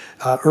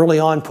 early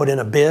on put in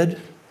a bid,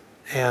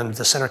 and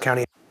the Center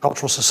County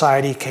Agricultural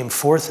Society came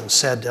forth and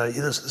said,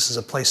 this is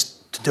a place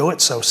to do it.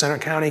 So Center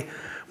County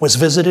was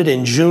visited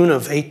in June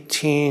of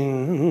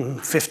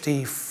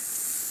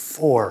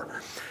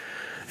 1854.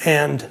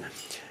 And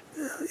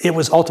it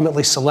was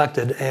ultimately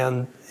selected,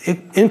 and it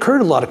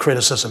incurred a lot of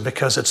criticism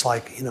because it's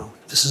like,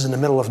 this is in the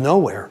middle of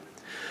nowhere.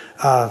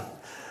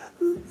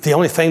 The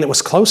only thing that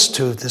was close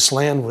to this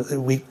land,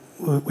 we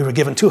were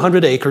given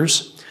 200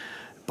 acres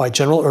by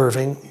General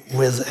Irvin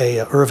with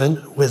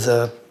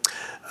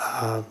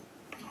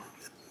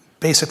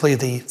basically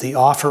the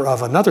offer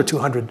of another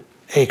 200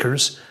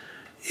 acres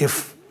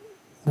if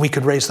we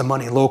could raise the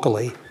money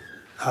locally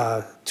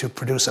to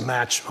produce a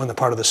match on the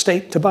part of the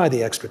state to buy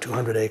the extra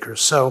 200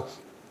 acres. So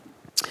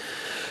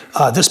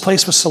this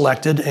place was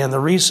selected, and the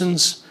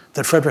reasons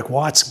that Frederick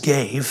Watts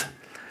gave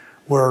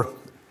were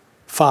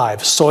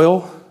 5: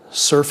 soil,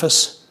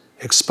 surface,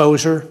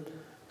 exposure,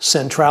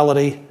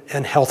 centrality,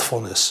 and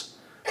healthfulness.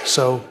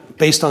 So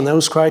based on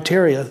those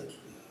criteria,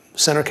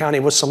 Center County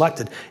was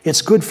selected.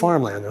 It's good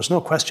farmland, there's no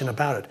question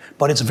about it,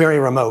 but it's very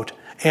remote.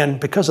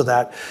 And because of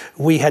that,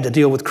 we had to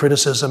deal with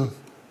criticism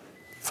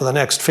for the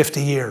next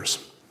 50 years,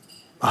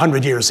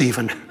 100 years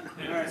even.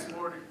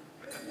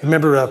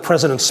 Remember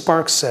President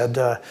Sparks said,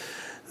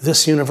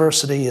 this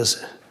university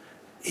is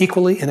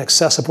equally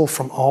inaccessible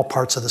from all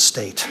parts of the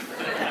state.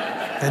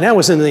 And that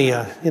was in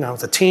the,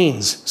 the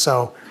teens.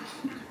 So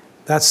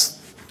that's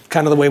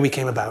kind of the way we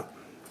came about.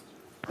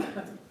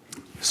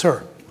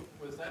 Sir?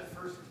 Was that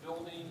first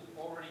building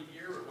already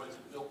here, or was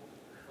it built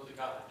for the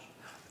college?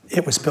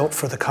 It was built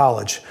for the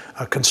college.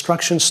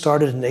 Construction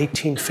started in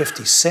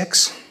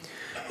 1856.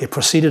 It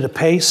proceeded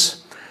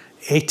apace.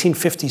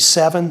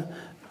 1857,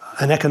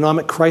 an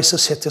economic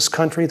crisis hit this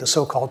country, the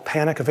so-called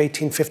Panic of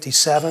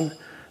 1857.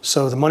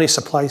 So the money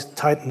supply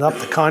tightened up,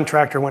 the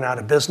contractor went out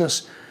of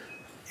business,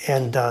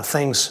 and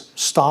things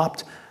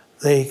stopped.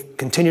 They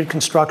continued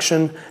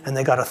construction, and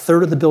they got a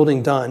third of the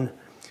building done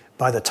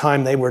by the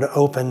time they were to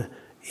open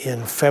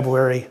in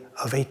February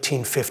of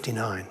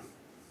 1859.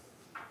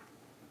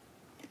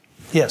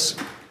 Yes,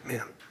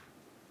 ma'am.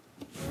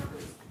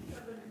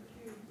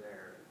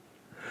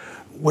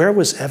 Where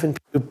was Evan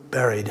Pugh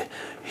buried?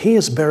 He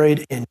is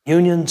buried in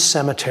Union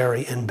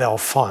Cemetery in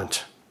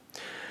Bellefonte.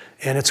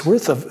 And it's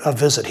worth a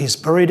visit. He's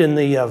buried in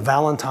the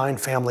Valentine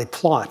family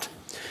plot,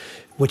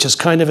 which is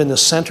kind of in the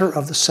center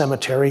of the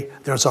cemetery.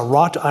 There's a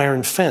wrought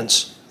iron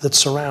fence that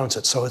surrounds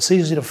it, so it's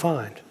easy to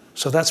find.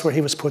 So that's where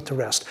he was put to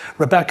rest.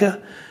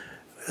 Rebecca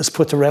is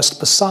put to rest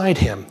beside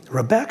him.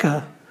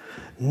 Rebecca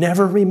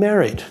never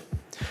remarried.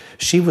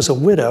 She was a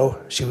widow.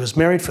 She was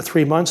married for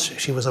 3 months.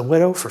 She was a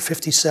widow for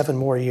 57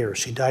 more years.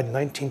 She died in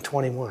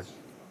 1921.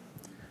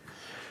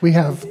 We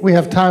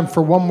have time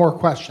for one more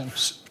question.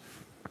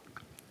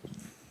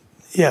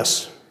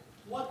 Yes.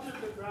 What did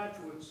the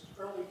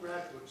early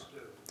graduates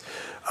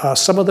do?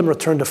 Some of them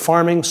returned to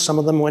farming. Some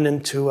of them went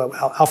into,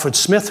 Alfred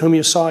Smith, whom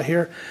you saw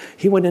here,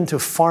 he went into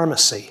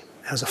pharmacy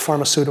as a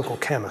pharmaceutical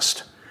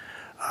chemist.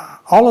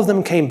 All of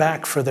them came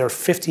back for their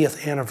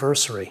 50th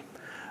anniversary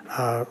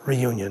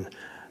reunion.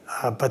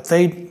 But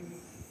they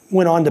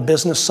went on to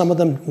business. Some of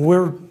them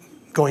were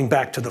going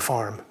back to the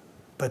farm.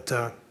 But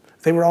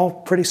they were all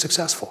pretty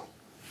successful.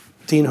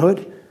 Dean Hood?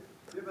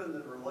 Given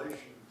the relation,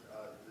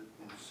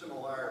 the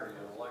similarity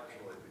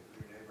intellectually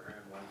between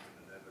Abraham Lincoln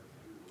and Evan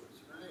Pugh, is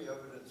there any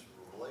evidence of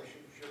a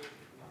relationship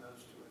between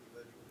those two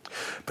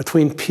individuals?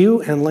 Between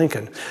Pugh and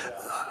Lincoln,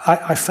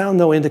 I found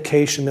no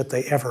indication that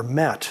they ever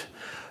met.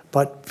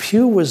 But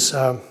Pugh was,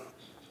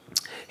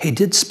 he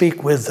did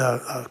speak with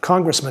a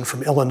congressman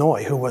from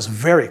Illinois who was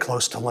very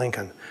close to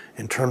Lincoln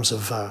in terms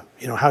of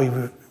how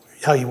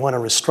you want to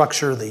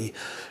restructure the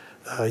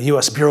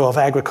U.S. Bureau of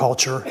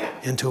Agriculture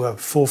into a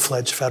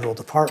full-fledged federal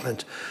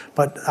department.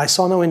 But I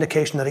saw no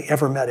indication that he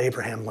ever met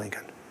Abraham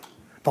Lincoln.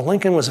 But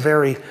Lincoln was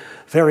very,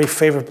 very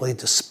favorably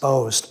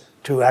disposed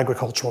to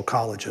agricultural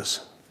colleges,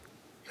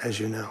 as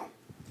you know.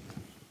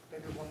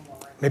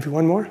 Maybe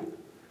one more?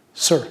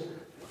 Sir? What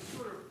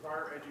sort of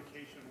prior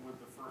education would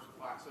the first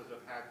classes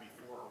have had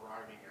before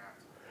arriving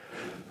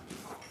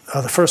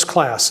at? The first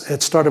class,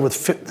 it started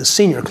with the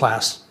senior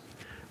class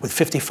with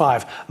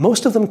 55.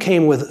 Most of them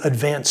came with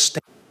advanced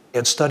standards. They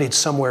had studied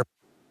somewhere,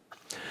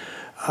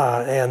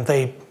 and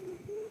they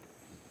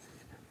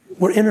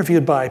were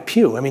interviewed by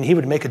Pugh. I mean, he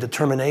would make a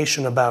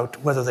determination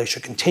about whether they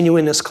should continue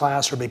in this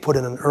class or be put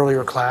in an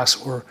earlier class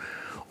or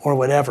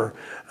whatever.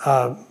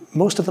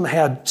 Most of them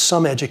had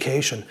some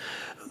education.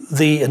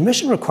 The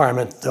admission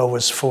requirement, though,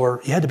 was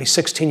you had to be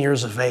 16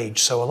 years of age.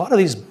 So a lot of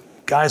these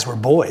guys were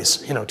boys,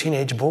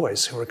 teenage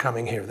boys who were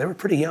coming here. They were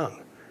pretty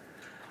young.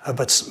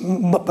 But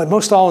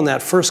most all in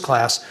that first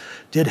class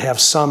did have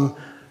some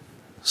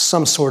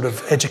sort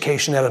of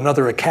education at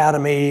another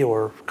academy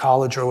or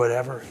college or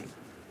whatever.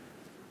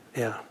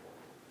 Yeah.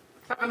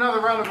 Have another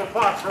round of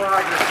applause for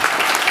Roger.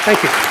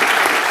 Thank you.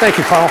 Thank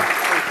you, Paul.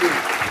 Thank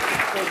you.